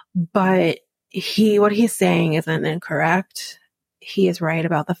 but what he's saying isn't incorrect. He is right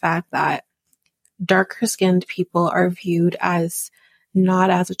about the fact that darker skinned people are viewed as not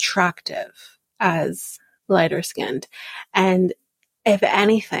as attractive as lighter skinned. And if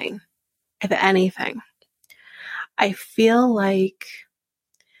anything, I feel like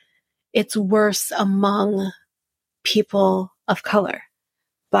it's worse among people of color,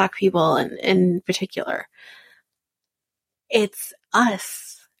 Black people in particular. It's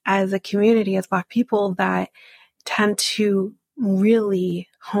us as a community, as Black people, that tend to really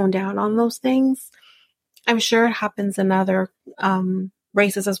hone down on those things. I'm sure it happens in other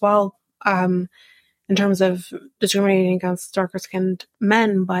races as well, in terms of discriminating against darker skinned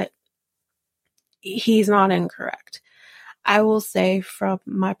men, but he's not incorrect. I will say from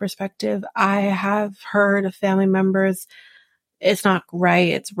my perspective, I have heard of family members, it's not right,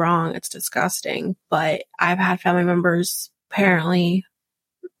 it's wrong, it's disgusting, but I've had family members apparently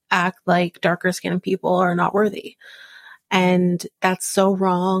act like darker skinned people are not worthy. And that's so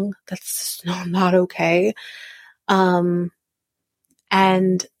wrong. That's not okay. And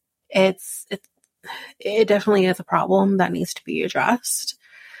it definitely is a problem that needs to be addressed.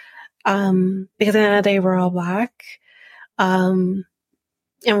 Because at the end of the day, we're all Black. And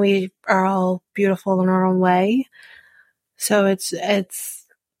we are all beautiful in our own way. So it's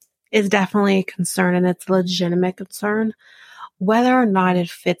definitely a concern, and it's a legitimate concern. Whether or not it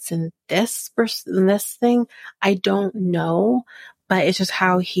fits in this thing, I don't know, but it's just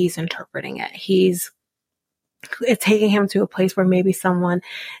how he's interpreting it. It's taking him to a place where maybe someone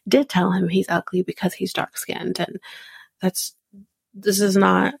did tell him he's ugly because he's dark skinned, and it's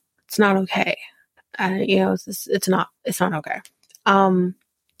not okay. It's not okay.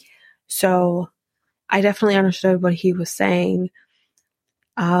 So I definitely understood what he was saying.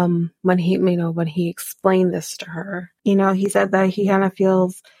 When he explained this to her, he said that he kind of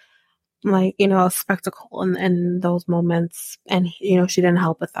feels like, a spectacle in those moments. And, she didn't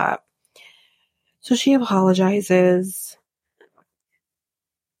help with that. So she apologizes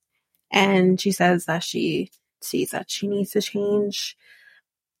and she says that she sees that she needs to change.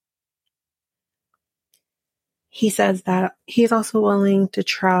 He says that he's also willing to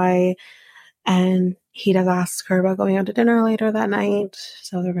try, and he does ask her about going out to dinner later that night.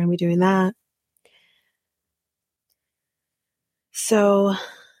 So they're going to be doing that. So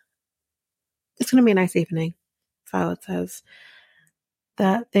it's going to be a nice evening. Violet says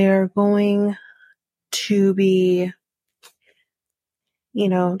that they're going to be,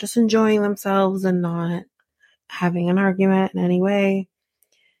 just enjoying themselves and not having an argument in any way.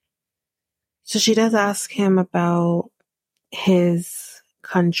 So she does ask him about his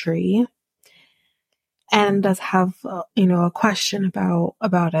country and does have, a question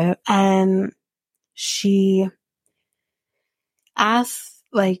about it. And she asks,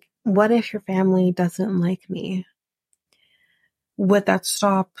 like, what if your family doesn't like me? Would that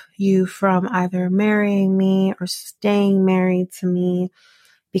stop you from either marrying me or staying married to me?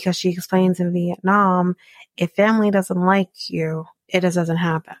 Because she explains in Vietnam, if family doesn't like you, it just doesn't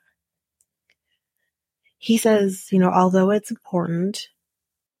happen. He says, although it's important,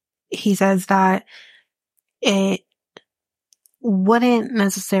 he says that it wouldn't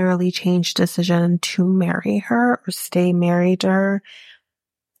necessarily change decision to marry her or stay married to her.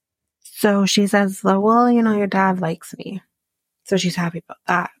 So she says, well, your dad likes me. So she's happy about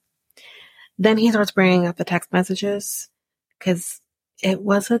that. Then he starts bringing up the text messages because it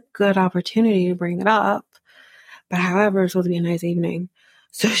was a good opportunity to bring it up. But however, it's supposed to be a nice evening.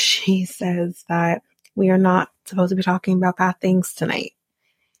 So she says that we are not supposed to be talking about bad things tonight.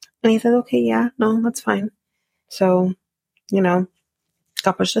 And he says, okay, yeah, no, that's fine. So,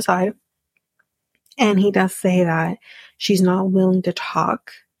 got pushed aside. And he does say that she's not willing to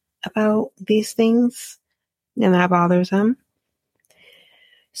talk about these things, and that bothers him.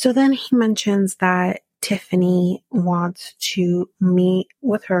 So then he mentions that Tiffany wants to meet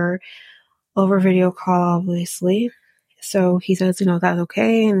with her over video call, obviously. So he says, that's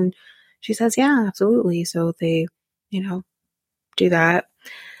okay. And she says, yeah, absolutely. So they, do that.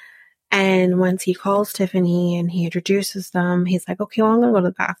 And once he calls Tiffany and he introduces them, he's like, okay, well, I'm going to go to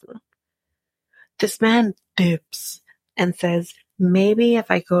the bathroom. This man dips and says, maybe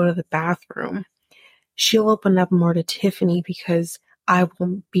if I go to the bathroom, she'll open up more to Tiffany because I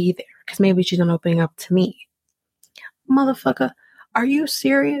won't be there. Because maybe she's not opening up to me. Motherfucker, are you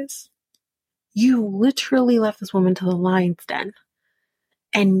serious? You literally left this woman to the lion's den.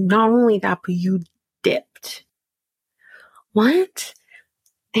 And not only that, but you dipped. What?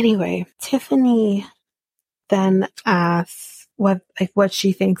 Anyway, Tiffany then asks what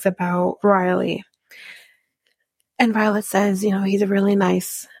she thinks about Riley. And Violet says, he's a really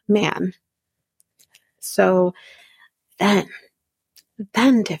nice man. So then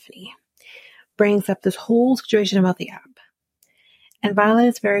Tiffany brings up this whole situation about the app. And Violet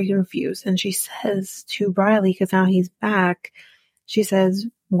is very confused. And she says to Riley, because now he's back, she says,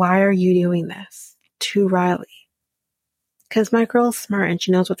 why are you doing this to Riley? Because my girl's smart and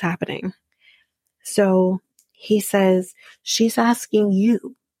she knows what's happening. So he says, she's asking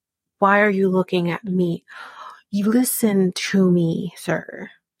you, why are you looking at me? You listen to me, sir.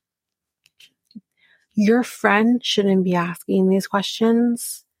 Your friend shouldn't be asking these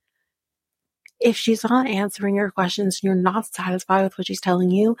questions. If she's not answering your questions and you're not satisfied with what she's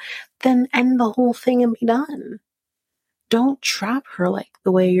telling you, then end the whole thing and be done. Don't trap her like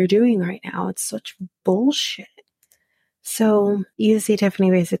the way you're doing right now. It's such bullshit. So you see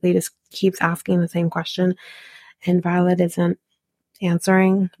Tiffany basically just keeps asking the same question and Violet isn't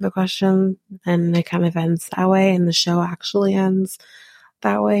answering the question, and it kind of ends that way, and the show actually ends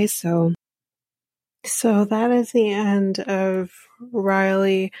that way. So that is the end of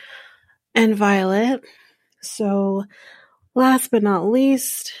Riley and Violet. So last but not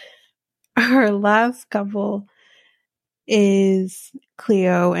least, our last couple is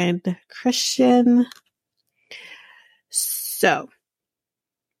Cleo and Christian. So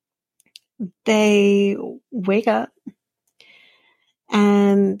they wake up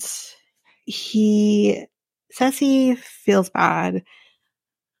and he says he feels bad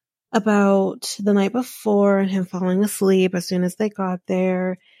about the night before and him falling asleep as soon as they got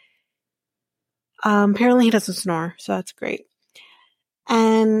there. Apparently he doesn't snore, so that's great.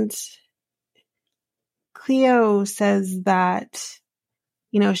 And Cleo says that,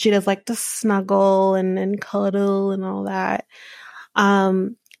 she does like to snuggle and cuddle and all that.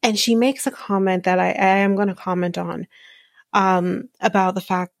 And she makes a comment that I am going to comment on, about the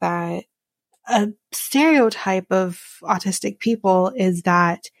fact that a stereotype of autistic people is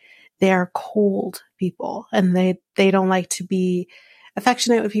that they're cold people and they don't like to be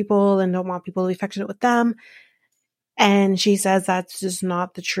affectionate with people and don't want people to be affectionate with them. And she says that's just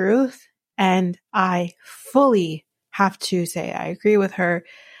not the truth. And I fully have to say I agree with her.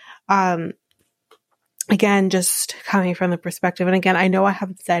 Again, just coming from the perspective. And again, I know I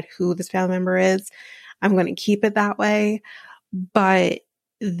haven't said who this family member is. I'm going to keep it that way. But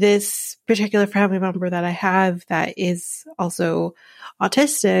this particular family member that I have that is also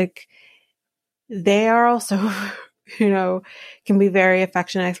autistic, they are also, can be very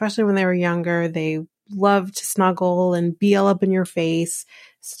affectionate, especially when they were younger. They love to snuggle and be all up in your face,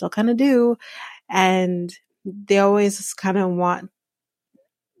 still kind of do. And they always kind of want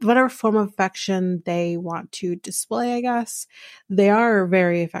whatever form of affection they want to display, I guess. They are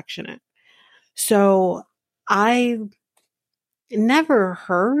very affectionate. So I never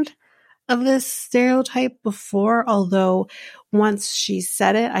heard of this stereotype before, although once she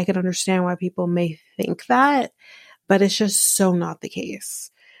said it, I could understand why people may think that, but it's just so not the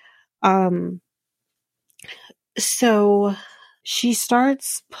case. So she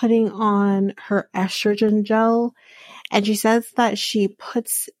starts putting on her estrogen gel, and she says that she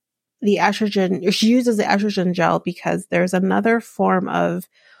puts the estrogen, or she uses the estrogen gel because there's another form of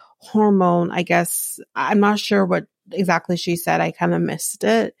hormone, I guess. I'm not sure what exactly she said. I kind of missed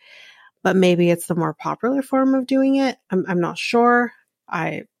it, but maybe it's the more popular form of doing it. I'm not sure.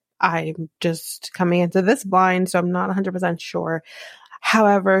 I'm just coming into this blind, so I'm not 100% sure.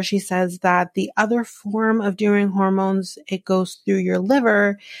 However, she says that the other form of doing hormones, it goes through your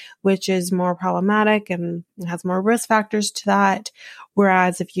liver, which is more problematic and has more risk factors to that.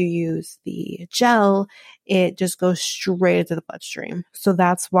 Whereas if you use the gel, it just goes straight into the bloodstream. So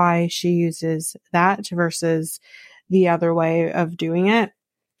that's why she uses that versus the other way of doing it.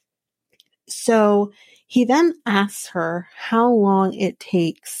 So he then asks her how long it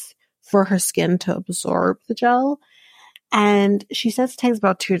takes for her skin to absorb the gel. And she says it takes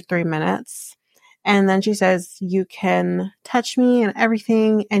about 2 to 3 minutes. And then she says, you can touch me and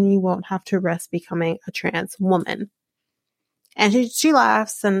everything, and you won't have to risk becoming a trans woman. And she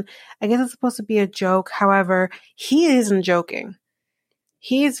laughs, and I guess it's supposed to be a joke. However, he isn't joking.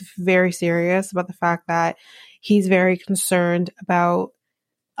 He is very serious about the fact that he's very concerned about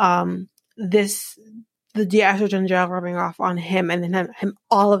the estrogen gel rubbing off on him and then him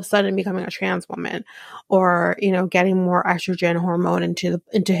all of a sudden becoming a trans woman, or, getting more estrogen hormone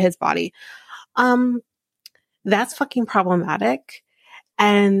into his body. That's fucking problematic.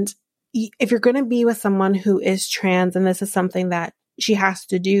 And if you're going to be with someone who is trans, and this is something that she has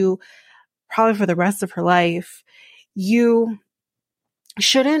to do probably for the rest of her life, you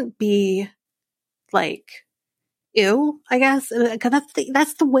shouldn't be like, ew, I guess. Cause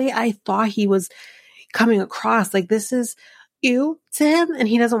that's the way I thought he was coming across. Like, this is ew to him, and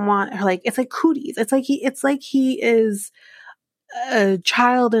he doesn't want her. Like, it's like cooties. It's like he is a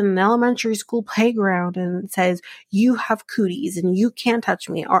child in an elementary school playground and says, you have cooties and you can't touch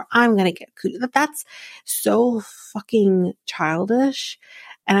me or I'm gonna get cooties. That's so fucking childish.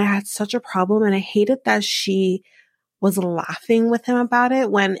 And I had such a problem, and I hated that she was laughing with him about it,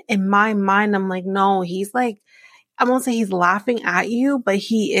 when in my mind I'm like, no, he's like, I won't say he's laughing at you, but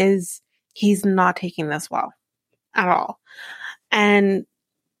he's not taking this well at all. And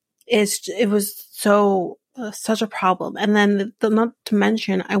it was such a problem. And then not to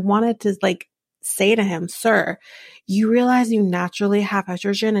mention, I wanted to say to him, sir, you realize you naturally have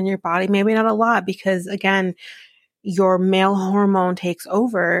estrogen in your body, maybe not a lot, because again, your male hormone takes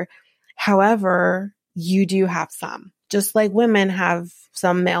over. However, you do have some, just like women have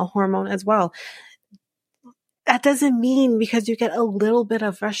some male hormone as well. That doesn't mean because you get a little bit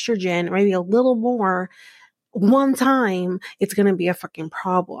of estrogen, or maybe a little more one time, it's going to be a fucking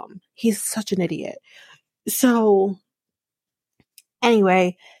problem. He's such an idiot. So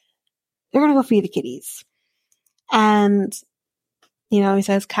anyway, they're going to go feed the kitties. And, he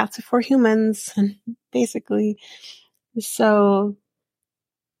says cats are for humans, basically. So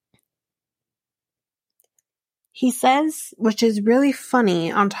he says, which is really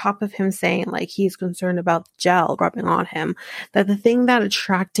funny, on top of him saying he's concerned about the gel rubbing on him, that the thing that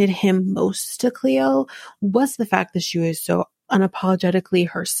attracted him most to Cleo was the fact that she was so unapologetically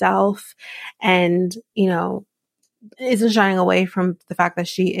herself, and, isn't shying away from the fact that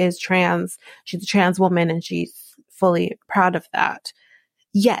she is trans. She's a trans woman, and she's fully proud of that.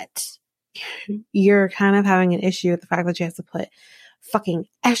 Yet, you're kind of having an issue with the fact that she has to put fucking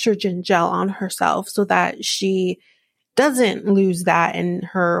estrogen gel on herself so that she doesn't lose that and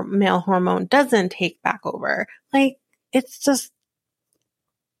her male hormone doesn't take back over. It's just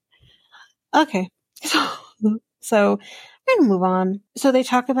okay. So we're going to move on. So they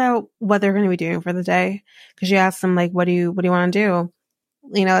talk about what they're going to be doing for the day. Cause she asks him like, what do you want to do?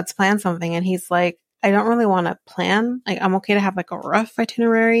 Let's plan something. And he's like, I don't really want to plan. Like, I'm okay to have like a rough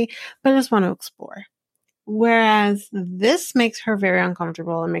itinerary, but I just want to explore. Whereas this makes her very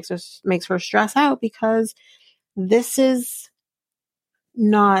uncomfortable and makes her stress out because this is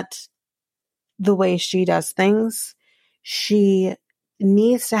not the way she does things. She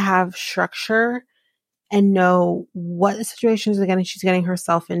needs to have structure and know what situations she's getting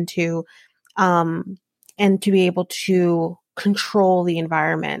herself into, and to be able to control the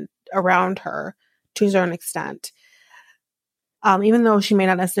environment around her to a certain extent. Even though she may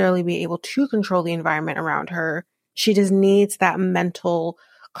not necessarily be able to control the environment around her, she just needs that mental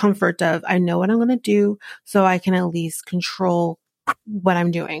comfort of, I know what I'm going to do, so I can at least control what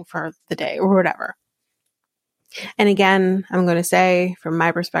I'm doing for the day or whatever. And again, I'm going to say from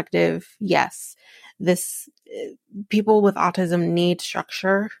my perspective, yes, people with autism need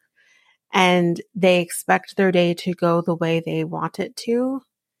structure and they expect their day to go the way they want it to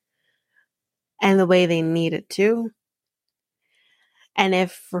and the way they need it to. And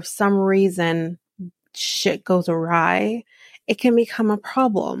if for some reason shit goes awry, it can become a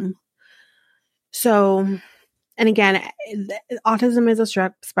problem. So, and again, autism is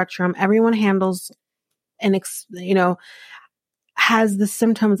a spectrum. Everyone handles and, has the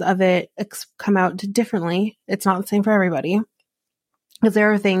symptoms of it come out differently. It's not the same for everybody. Because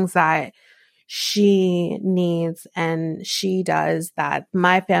there are things that she needs and she does that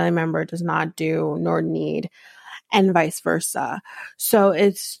my family member does not do nor need, and vice versa. So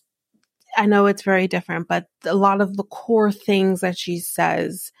I know it's very different, but a lot of the core things that she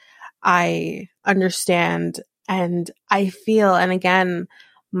says, I understand and I feel, and again,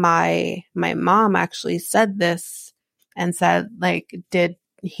 my mom actually said this and said, like, did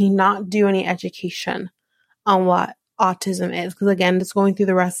he not do any education on what autism is? Because again, just going through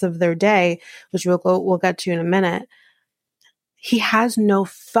the rest of their day, which we'll get to in a minute, he has no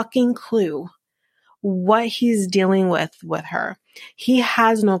fucking clue what he's dealing with her. He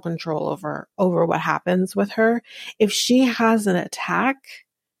has no control over what happens with her. If she has an attack,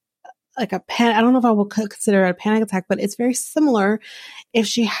 like I don't know if I will consider it a panic attack, but it's very similar. If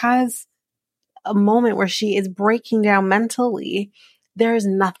she has a moment where she is breaking down mentally, there is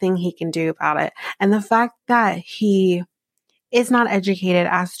nothing he can do about it. And the fact that he is not educated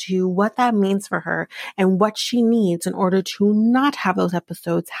as to what that means for her and what she needs in order to not have those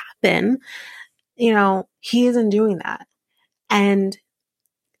episodes happen, he isn't doing that. And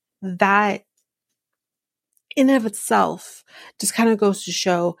that in and of itself just kind of goes to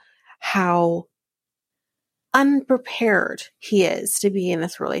show how unprepared he is to be in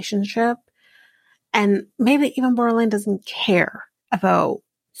this relationship. And maybe even Borderline doesn't care about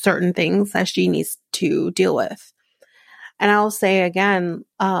certain things that she needs to deal with. And I'll say again,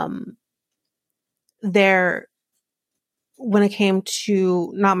 when it came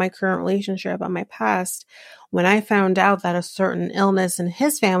to not my current relationship, but my past, when I found out that a certain illness in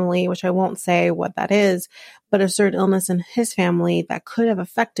his family, which I won't say what that is, but a certain illness in his family that could have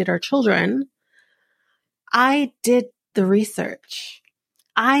affected our children, I did the research.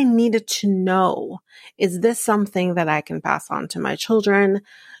 I needed to know, is this something that I can pass on to my children?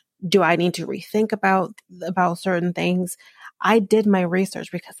 Do I need to rethink about certain things? I did my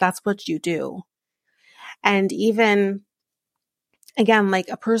research because that's what you do. And even, again, like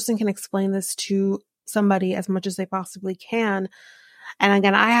a person can explain this to somebody as much as they possibly can. And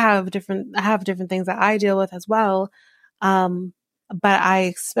again, I have different things that I deal with as well. But I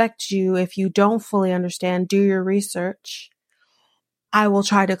expect you, if you don't fully understand, do your research. I will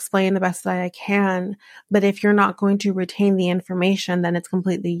try to explain the best that I can, but if you're not going to retain the information, then it's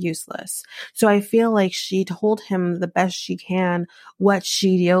completely useless. So I feel like she told him the best she can what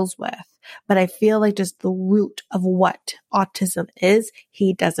she deals with, but I feel like just the root of what autism is,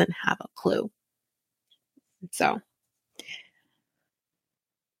 he doesn't have a clue. So,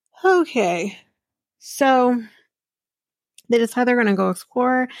 okay. So they decide they're going to go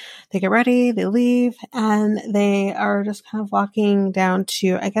explore. They get ready, they leave, and they are just kind of walking down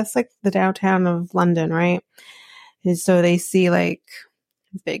to, I guess, like the downtown of London, right? And so they see like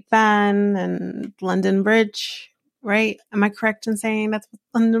Big Ben and London Bridge, right? Am I correct in saying that's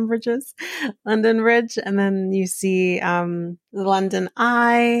what London Bridge is? London Bridge. And then you see the London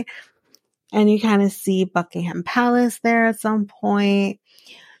Eye, and you kind of see Buckingham Palace there at some point.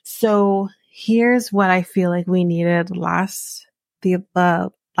 So here's what I feel like we needed last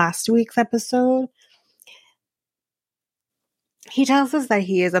week's episode. he tells us that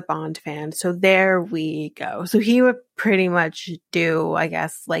he is a Bond fan. So there we go. So he would pretty much do, I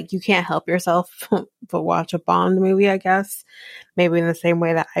guess, like, you can't help yourself but watch a Bond movie, I guess. Maybe in the same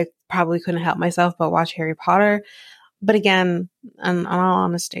way that I probably couldn't help myself but watch Harry Potter. But again, in all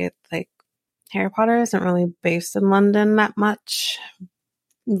honesty, like, Harry Potter isn't really based in London that much.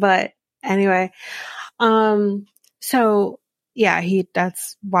 But anyway, so yeah,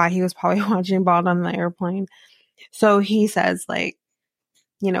 that's why he was probably watching Bond on the airplane. So he says, like,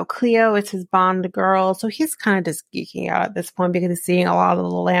 you know, Cleo is his Bond girl. So he's kind of just geeking out at this point because he's seeing a lot of the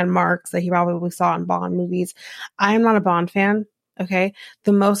landmarks that he probably saw in Bond movies. I am not a Bond fan. Okay.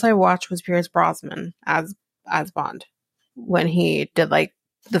 The most I watched was Pierce Brosnan as Bond when he did like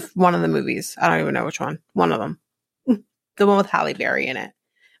one of the movies. I don't even know which one. One of them. The one with Halle Berry in it.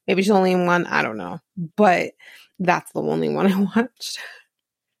 Maybe she's only in one. I don't know. But that's the only one I watched.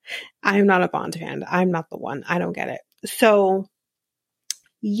 I'm not a Bond fan. I'm not the one. I don't get it. So,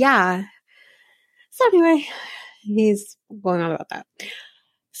 yeah. So anyway, he's going on about that.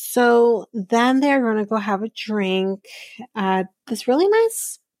 So then they're going to go have a drink at this really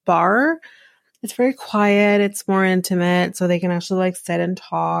nice bar. It's very quiet. It's more intimate. So they can actually like sit and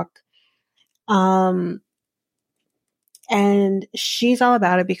talk. And she's all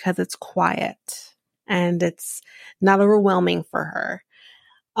about it because it's quiet and it's not overwhelming for her.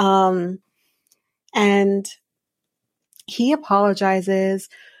 And he apologizes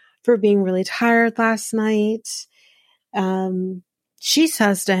for being really tired last night. She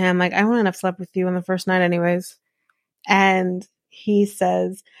says to him, like, I wouldn't have slept with you on the first night anyways. And he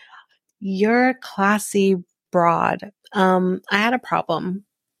says, you're a classy broad. I had a problem.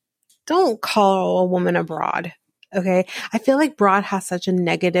 Don't call a woman a broad. Okay. I feel like broad has such a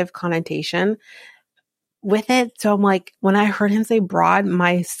negative connotation with it. So I'm like, when I heard him say broad,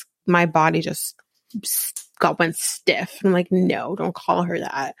 my body just went stiff. I'm like, no, don't call her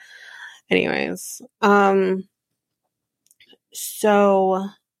that. Anyways, so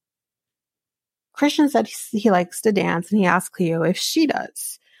Christian said he likes to dance and he asked Cleo if she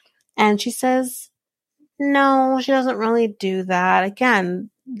does. And she says, no, she doesn't really do that.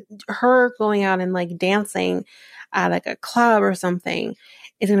 Again, her going out and like dancing at like a club or something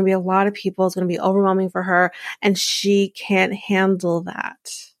is going to be a lot of people. It's going to be overwhelming for her and she can't handle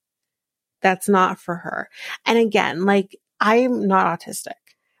that. That's not for her. And again, like, I'm not autistic.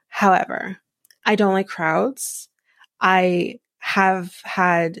 However, I don't like crowds. I have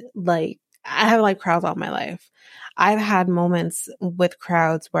liked crowds all my life. I've had moments with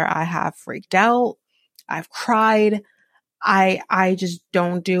crowds where I have freaked out. I've cried. I just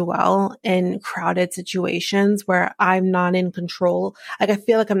don't do well in crowded situations where I'm not in control. Like, I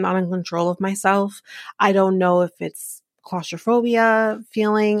feel like I'm not in control of myself. I don't know if it's claustrophobia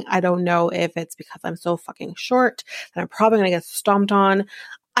feeling. I don't know if it's because I'm so fucking short that I'm probably going to get stomped on.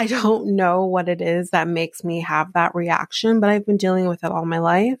 I don't know what it is that makes me have that reaction, but I've been dealing with it all my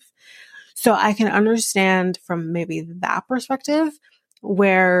life. So I can understand from maybe that perspective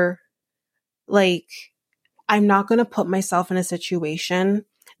where, like, I'm not going to put myself in a situation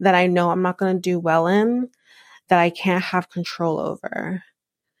that I know I'm not going to do well in, that I can't have control over,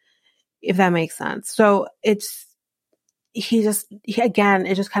 if that makes sense. So it just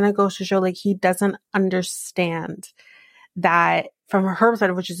kind of goes to show, like, he doesn't understand that from her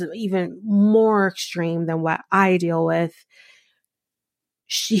perspective, which is even more extreme than what I deal with.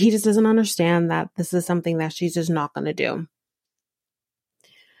 He just doesn't understand that this is something that she's just not going to do.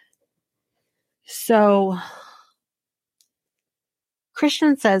 So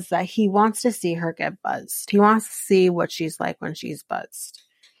Christian says that he wants to see her get buzzed. He wants to see what she's like when she's buzzed.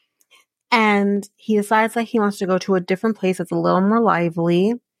 And he decides that he wants to go to a different place that's a little more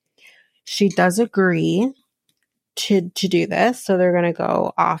lively. She does agree to do this. So they're going to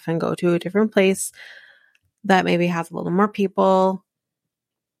go off and go to a different place that maybe has a little more people.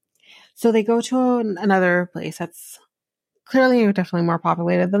 So they go to another place that's clearly definitely more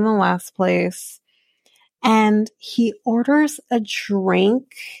populated than the last place. And he orders a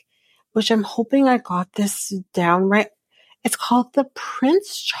drink, which I'm hoping I got this down right. It's called the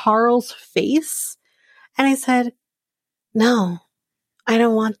Prince Charles Face. And I said, no, I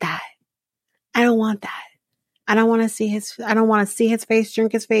don't want that. I don't want that. I don't want to see his face,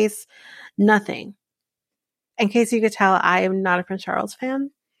 drink his face, nothing. In case you could tell, I am not a Prince Charles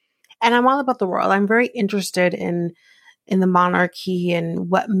fan. And I'm all about the royal. I'm very interested in the monarchy and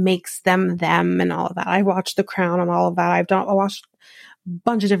what makes them and all of that. I watched The Crown and all of that. I watched a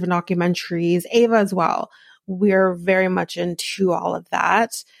bunch of different documentaries, Ava as well. We're very much into all of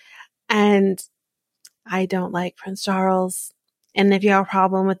that. And I don't like Prince Charles. And if you have a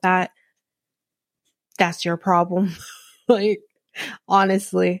problem with that, that's your problem. Like,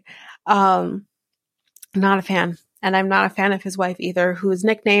 Honestly. Not a fan. And I'm not a fan of his wife either, whose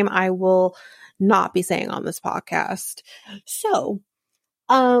nickname I will not be saying on this podcast.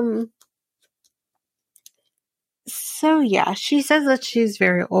 Um, so yeah, she says that she's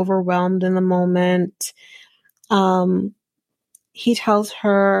very overwhelmed in the moment. He tells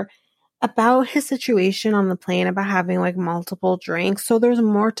her about his situation on the plane, about having like multiple drinks. So there's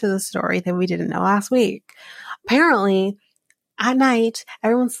more to the story that we didn't know last week. Apparently, at night,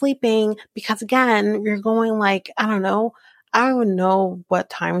 everyone's sleeping because again, you're going like, I don't even know what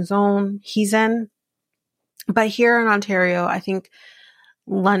time zone he's in. But here in Ontario, I think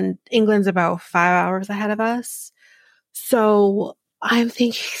England's about 5 hours ahead of us. So I'm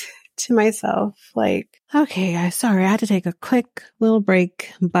thinking to myself, like, okay, guys, sorry, I had to take a quick little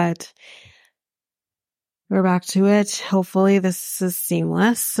break, but we're back to it. Hopefully this is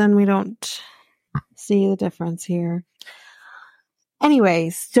seamless and we don't see the difference here.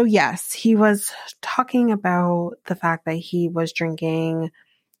 Anyways, so yes, he was talking about the fact that he was drinking,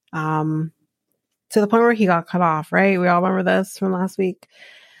 to the point where he got cut off, right? We all remember this from last week.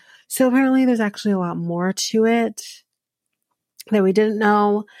 So apparently there's actually a lot more to it that we didn't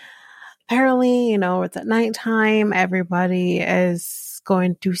know. Apparently, it's at nighttime. Everybody is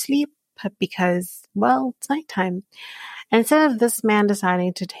going to sleep because, well, it's nighttime. And instead of this man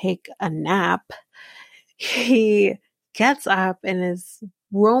deciding to take a nap, he gets up and is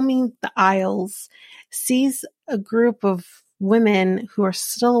roaming the aisles, sees a group of women who are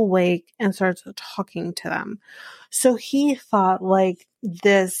still awake and starts talking to them. So he thought like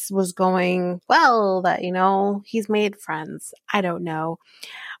this was going well, that, he's made friends. I don't know.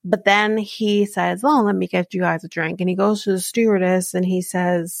 But then he says, well, let me get you guys a drink. And he goes to the stewardess and he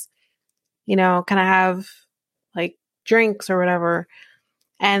says, can I have like drinks or whatever?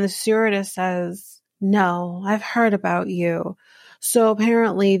 And the stewardess says, no, I've heard about you. So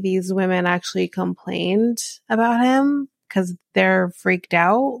apparently these women actually complained about him because they're freaked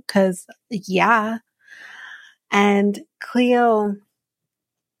out. Because, yeah. And Cleo,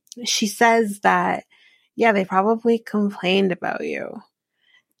 she says that, yeah, they probably complained about you.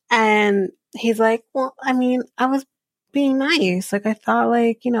 And he's like, well, I mean, I was being nice. Like, I thought,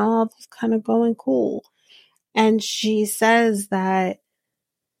 like, all this kind of going cool. And she says that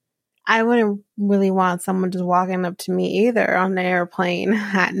I wouldn't really want someone just walking up to me either on the airplane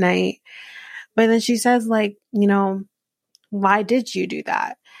at night. But then she says, like, why did you do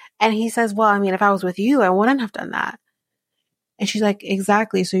that? And he says, well, I mean, if I was with you, I wouldn't have done that. And she's like,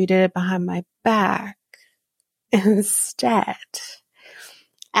 exactly. So you did it behind my back instead.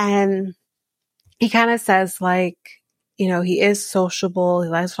 And he kind of says, like, he is sociable. He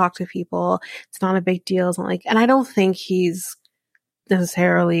likes to talk to people. It's not a big deal. It's not like, and I don't think he's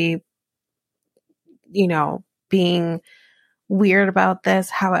necessarily, being weird about this.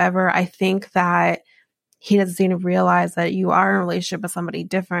 However, I think that he doesn't seem to realize that you are in a relationship with somebody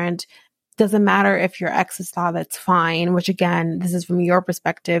different. Doesn't matter if your exes thought that's fine, which again, this is from your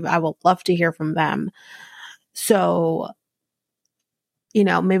perspective. I will love to hear from them. So,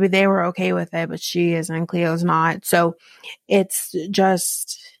 maybe they were okay with it, but she is and Cleo's not. So it's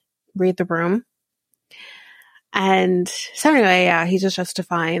just read the room. And so anyway, yeah, he's just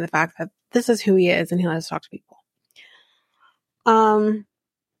justifying the fact that this is who he is and he likes to talk to people.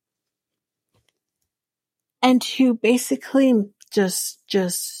 And to basically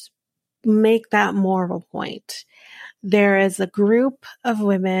just make that more of a point, there is a group of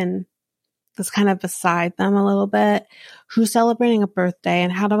women that's kind of beside them a little bit who's celebrating a birthday.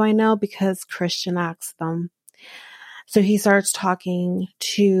 And how do I know? Because Christian asked them. So he starts talking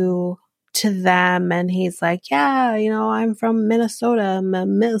to them and he's like, yeah, I'm from Minnesota. I'm a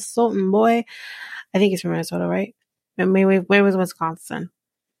Minnesotan boy. I think he's from Minnesota, right? Maybe it was Wisconsin.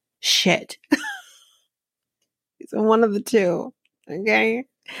 Shit. He's one of the two. Okay.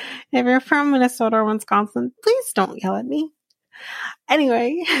 If you're from Minnesota or Wisconsin, please don't yell at me.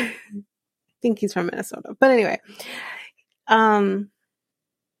 Anyway, I think he's from Minnesota. But anyway,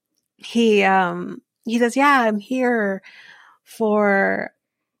 he says, yeah, I'm here for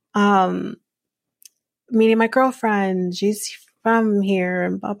meeting my girlfriend. She's from here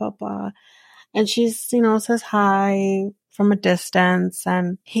and blah blah blah. And she's, says hi from a distance.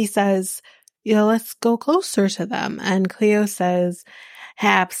 And he says, let's go closer to them. And Cleo says,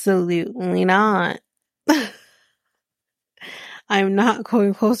 absolutely not. I'm not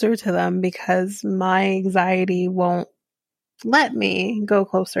going closer to them because my anxiety won't let me go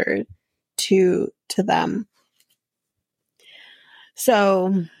closer to them.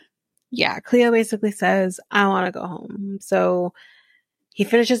 So, yeah, Cleo basically says, I want to go home. So he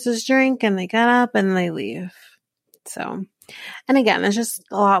finishes his drink and they get up and they leave. So And again, it's just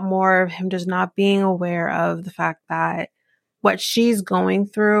a lot more of him just not being aware of the fact that what she's going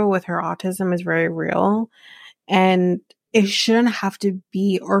through with her autism is very real. And it shouldn't have to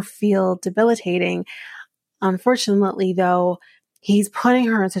be or feel debilitating. Unfortunately, though, he's putting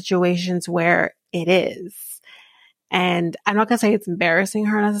her in situations where it is. And I'm not going to say it's embarrassing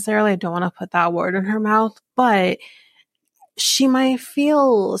her necessarily. I don't want to put that word in her mouth, but she might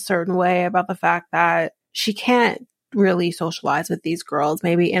feel a certain way about the fact that she can't really socialize with these girls,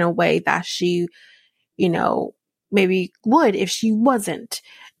 maybe in a way that she, maybe would if she wasn't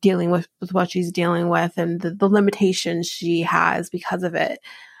dealing with what she's dealing with and the limitations she has because of it.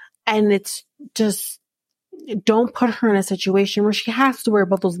 And it's just, don't put her in a situation where she has to worry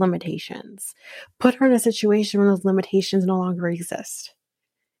about those limitations. Put her in a situation where those limitations no longer exist.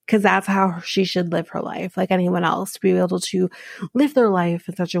 Because that's how she should live her life, like anyone else, to be able to live their life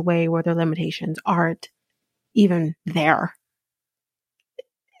in such a way where their limitations aren't even there.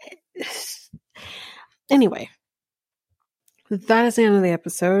 Anyway, that is the end of the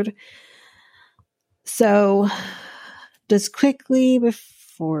episode. So, just quickly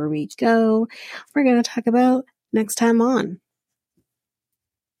before we go, we're going to talk about next time on.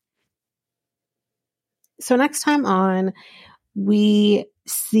 So, next time on, we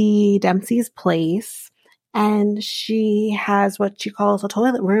see Dempsey's place, and she has what she calls a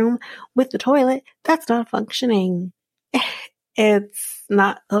toilet room with the toilet that's not functioning. It's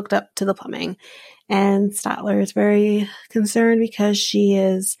not hooked up to the plumbing. And Statler is very concerned because she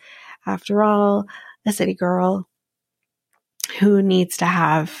is, after all, a city girl who needs to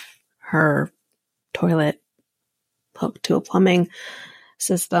have her toilet hooked to a plumbing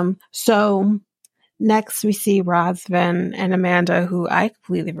system. So next we see Razvan and Amanda, who I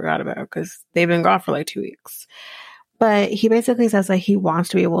completely forgot about because they've been gone for like 2 weeks. But he basically says that he wants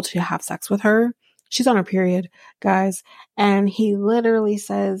to be able to have sex with her. She's on her period, guys. And he literally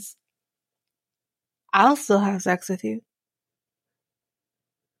says, I'll still have sex with you.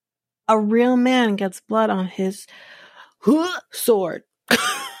 A real man gets blood on his sword.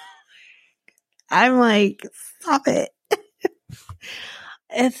 I'm like, stop it.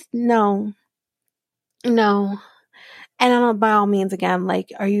 It's no. And by all means, again,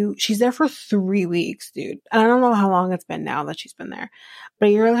 like, she's there for 3 weeks, dude. And I don't know how long it's been now that she's been there. But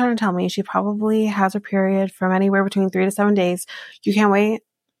you're really trying to tell me she probably has her period from anywhere between 3 to 7 days. You can't wait.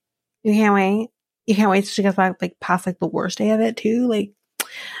 You can't wait till she gets back, like, past, like, the worst day of it, too. Like,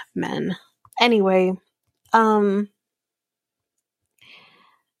 men. Anyway,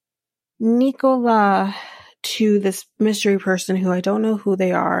 Nicola to this mystery person who I don't know who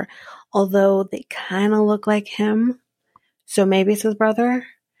they are, although they kind of look like him. So maybe it's his brother.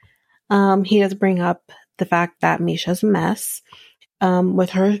 He does bring up the fact that Misha's a mess with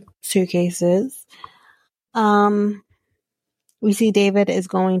her suitcases. We see David is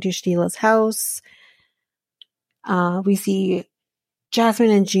going to Sheila's house. We see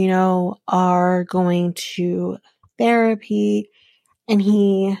Jasmine and Gino are going to therapy. And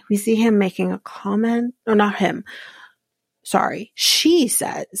we see him making a comment. Or not him. Sorry. She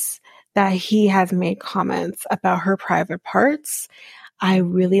says that he has made comments about her private parts. I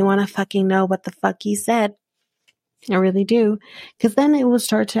really want to fucking know what the fuck he said. I really do. Because then it will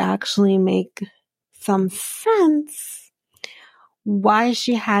start to actually make some sense why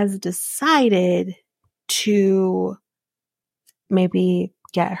she has decided to maybe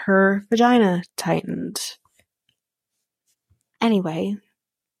get her vagina tightened. Anyway,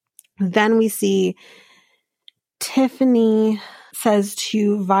 then we see Tiffany says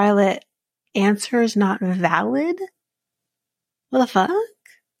to Violet, answer is not valid? What the fuck?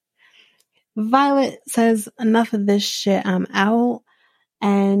 Violet says, enough of this shit, I'm out.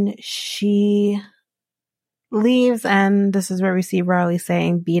 And she leaves, and this is where we see Riley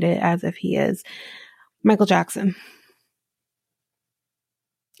saying, beat it, as if he is Michael Jackson.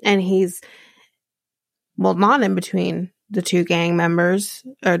 And he's, well, not in between the two gang members,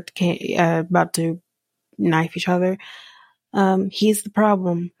 or about to knife each other. He's the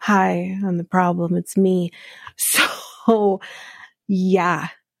problem. Hi, I'm the problem. It's me. So, yeah.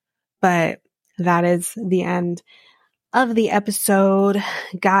 But that is the end of the episode.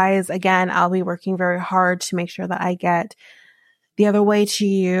 Guys, again, I'll be working very hard to make sure that I get the other way to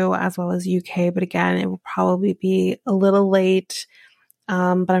you as well as UK. But again, it will probably be a little late.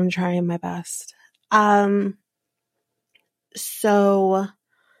 But I'm trying my best. So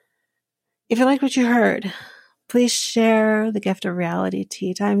if you like what you heard, please share the gift of reality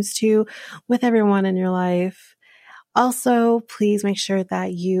tea ×2 with everyone in your life. Also, please make sure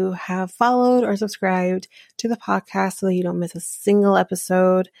that you have followed or subscribed to the podcast so that you don't miss a single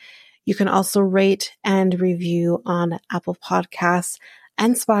episode. You can also rate and review on Apple Podcasts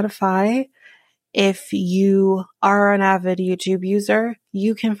and Spotify. If you are an avid YouTube user,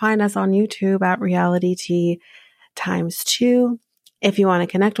 you can find us on YouTube at Reality T ×2. If you want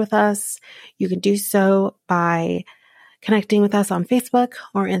to connect with us, you can do so by connecting with us on Facebook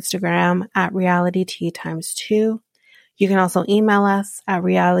or Instagram at Reality T ×2. You can also email us at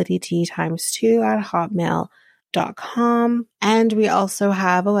realityt2@hotmail.com. And we also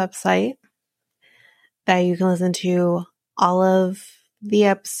have a website that you can listen to all of the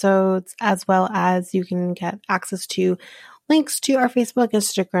episodes, as well as you can get access to links to our Facebook,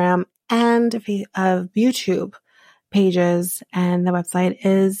 Instagram, and YouTube pages. And the website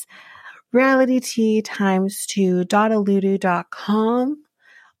is realityt2.aludu.com.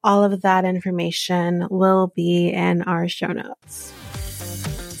 All of that information will be in our show notes.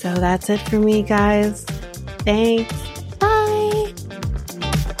 So that's it for me, guys. Thanks.